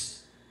harvest,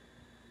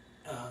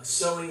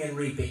 sowing and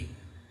reaping.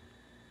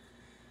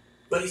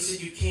 But he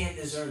said, you can't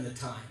discern the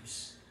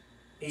times.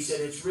 He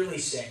said, it's really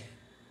sad.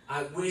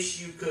 I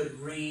wish you could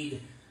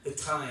read the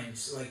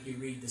times like you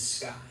read the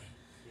sky.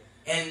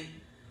 And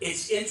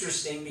it's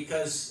interesting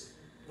because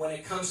when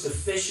it comes to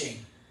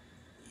fishing,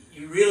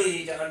 you really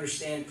need to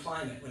understand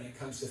climate when it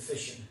comes to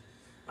fishing.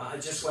 I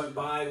just went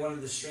by one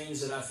of the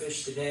streams that I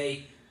fished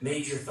today.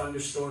 Major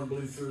thunderstorm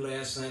blew through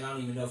last night. I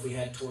don't even know if we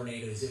had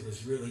tornadoes. It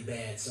was really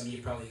bad. Some of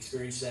you probably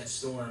experienced that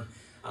storm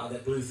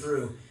that blew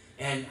through.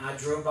 And I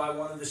drove by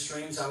one of the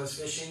streams I was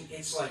fishing.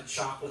 It's like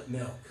chocolate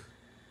milk.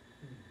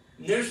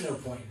 There's no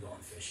point in going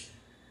fishing.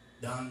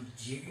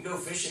 You can go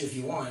fishing if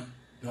you want.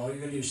 And all you're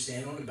going to do is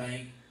stand on the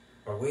bank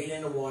or wade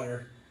in the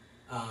water.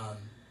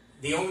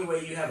 The only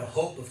way you have a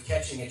hope of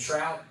catching a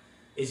trout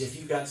is if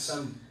you've got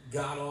some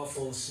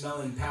god-awful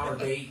smelling power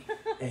bait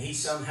and he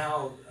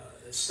somehow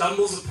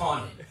stumbles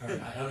upon it. Or,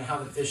 I don't know how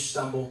the fish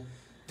stumble,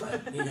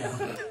 but,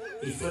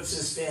 he flips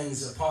his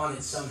fins upon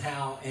it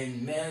somehow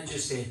and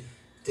manages to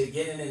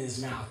get it in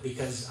his mouth,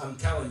 because I'm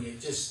telling you,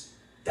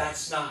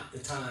 that's not the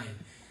time.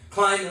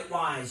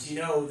 Climate-wise,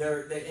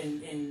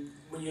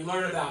 when you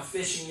learn about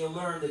fishing, you'll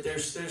learn that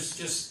there's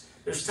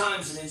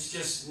times when it's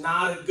just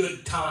not a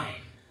good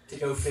time to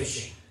go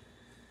fishing.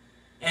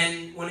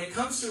 And when it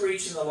comes to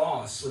reaching the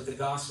lost with the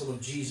gospel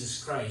of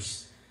Jesus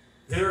Christ,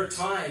 there are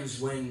times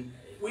when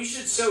we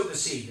should sow the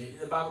seed.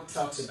 The Bible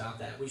talks about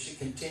that. We should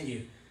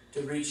continue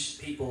to reach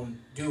people and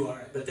do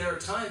our... But there are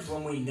times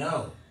when we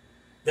know.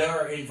 There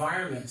are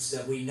environments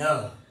that we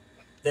know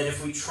that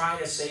if we try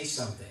to say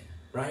something,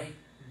 right?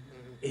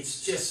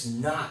 It's just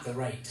not the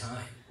right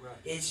time. Right.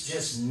 It's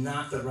just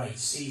not the right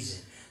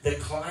season. The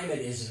climate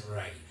isn't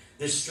right.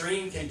 The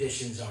stream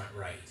conditions aren't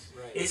right.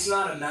 It's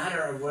not a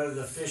matter of whether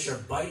the fish are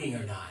biting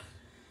or not.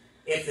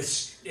 If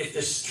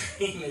the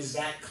stream is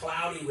that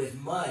cloudy with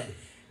mud,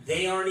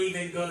 they aren't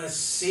even going to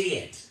see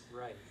it.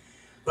 Right.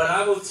 But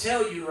I will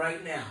tell you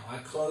right now, I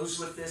close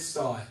with this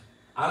thought.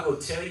 I will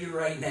tell you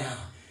right now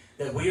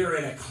that we are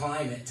in a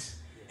climate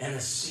and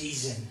a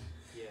season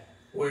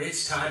where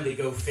it's time to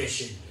go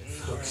fishing,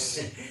 folks.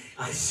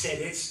 I said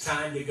it's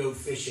time to go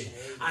fishing.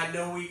 I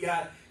know we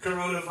got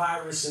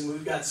coronavirus and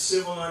we've got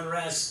civil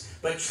unrest,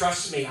 but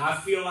trust me, I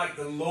feel like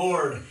the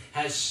Lord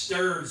has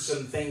stirred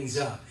some things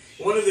up.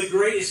 One of the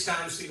greatest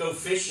times to go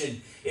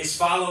fishing is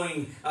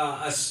following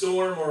a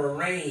storm or a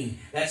rain.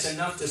 That's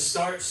enough to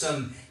start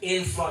some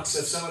influx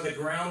of some of the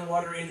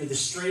groundwater into the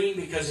stream,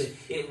 because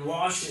it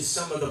washes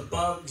some of the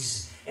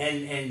bugs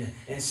and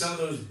some of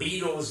those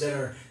beetles that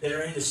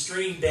are in the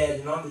stream bed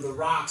and under the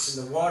rocks,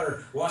 and the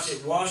water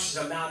washes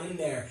them out in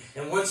there.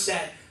 And once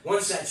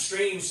that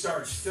stream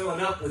starts filling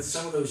up with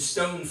some of those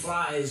stone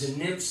flies and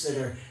nymphs that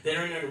are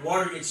in there, the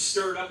water gets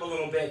stirred up a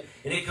little bit,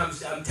 and it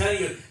comes. I'm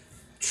telling you,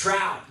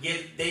 trout,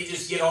 they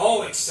just get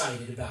all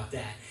excited about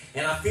that.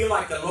 And I feel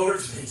like the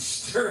Lord's been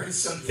stirring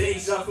some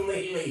things up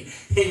lately.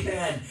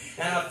 Amen.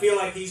 And I feel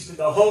like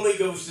the Holy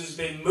Ghost has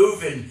been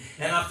moving.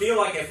 And I feel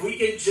like if we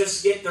can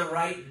just get the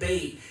right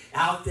bait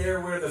out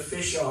there where the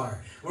fish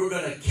are, we're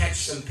going to catch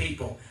some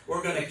people.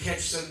 We're going to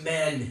catch some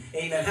men.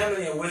 Amen. How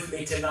many are with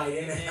me tonight?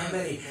 Amen. How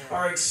many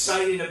are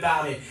excited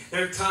about it?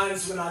 There are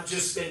times when I've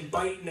just been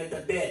biting at the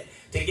bit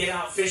to get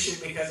out fishing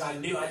because I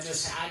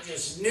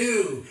just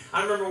knew.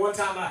 I remember one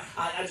time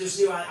I just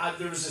knew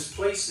there was this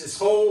place, this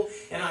hole,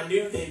 and I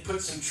knew they'd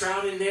put some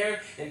trout in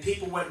there, and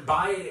people went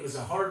by it. It was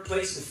a hard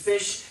place to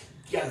fish.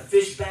 You got to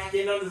fish back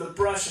in under the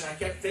brush, and I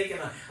kept thinking,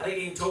 I think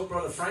I even told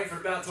Brother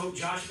Frankfurt about it, told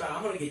Josh about it.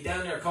 I'm going to get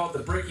down there, call it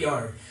the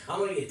Brickyard. I'm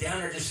going to get down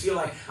there, just feel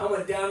like I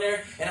went down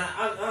there, and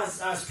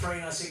I was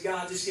praying. I said,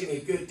 God, just give me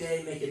a good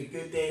day, make it a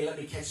good day, let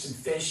me catch some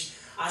fish.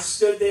 I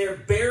stood there,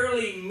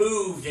 barely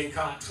moved, and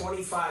caught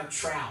 25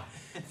 trout.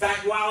 In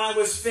fact, while I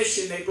was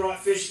fishing, they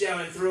brought fish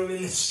down and threw them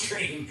in the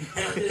stream.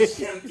 And I just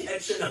kept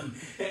catching them.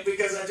 And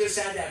because I just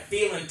had that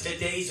feeling,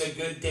 today's a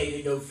good day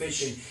to go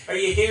fishing. Are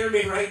you hearing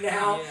me right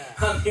now?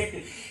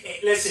 Yeah.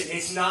 Listen,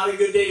 it's not a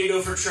good day to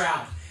go for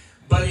trout.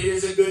 But it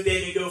is a good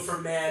day to go for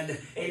men.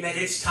 Amen.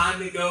 It's time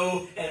to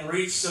go and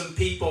reach some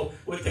people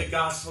with the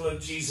gospel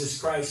of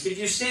Jesus Christ. Could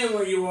you stand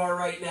where you are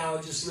right now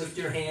and just lift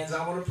your hands?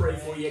 I want to pray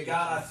for you.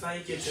 God, I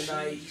thank you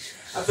tonight.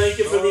 I thank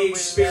you for the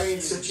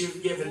experience that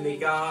you've given me,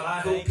 God. I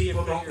hope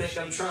people don't think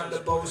I'm trying to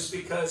boast,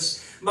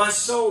 because my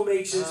soul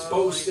makes its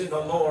boast in the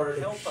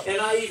Lord.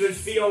 And I even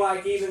feel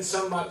like even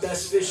some of my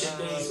best fishing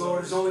days,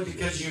 Lord, is only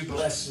because you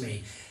blessed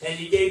me. And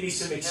you gave me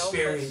some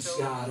experience,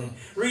 God. And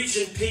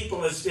reaching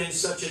people has been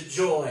such a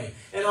joy.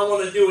 And I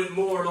want to do it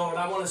more, Lord.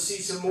 I want to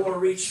see some more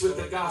reached with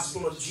the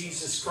gospel of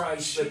Jesus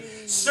Christ. But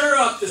stir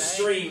up the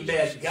stream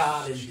bed,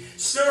 God. And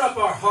stir up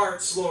our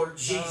hearts, Lord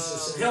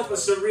Jesus. And help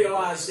us to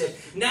realize that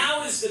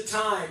now is the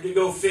time to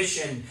go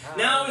fishing.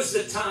 Now is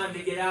the time to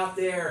get out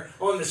there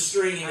on the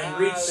stream and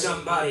reach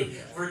somebody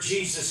for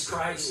Jesus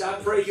Christ. I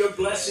pray your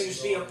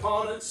blessings be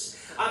upon us.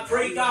 I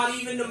pray, God,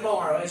 even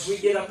tomorrow as we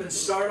get up and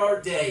start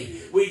our day,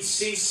 we'd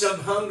see some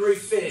hungry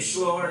fish,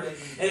 Lord,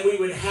 and we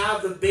would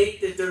have the bait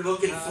that they're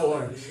looking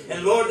for.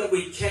 And, Lord, that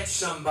we'd catch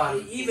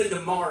somebody, even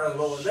tomorrow,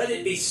 Lord. Let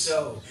it be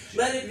so.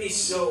 Let it be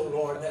so,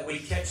 Lord, that we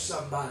catch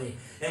somebody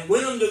and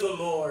win them to the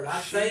Lord. I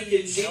thank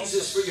you,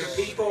 Jesus, for your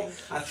people.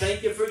 I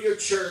thank you for your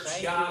church,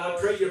 God.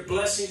 I pray your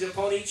blessings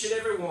upon each and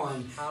every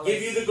one.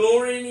 Give you the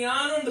glory and the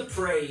honor and the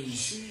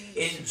praise.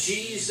 In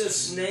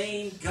Jesus'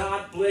 name,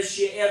 God bless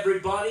you,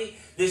 everybody.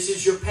 This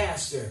is your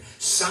pastor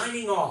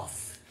signing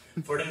off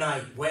for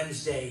tonight,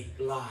 Wednesday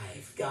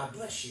Live. God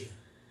bless you.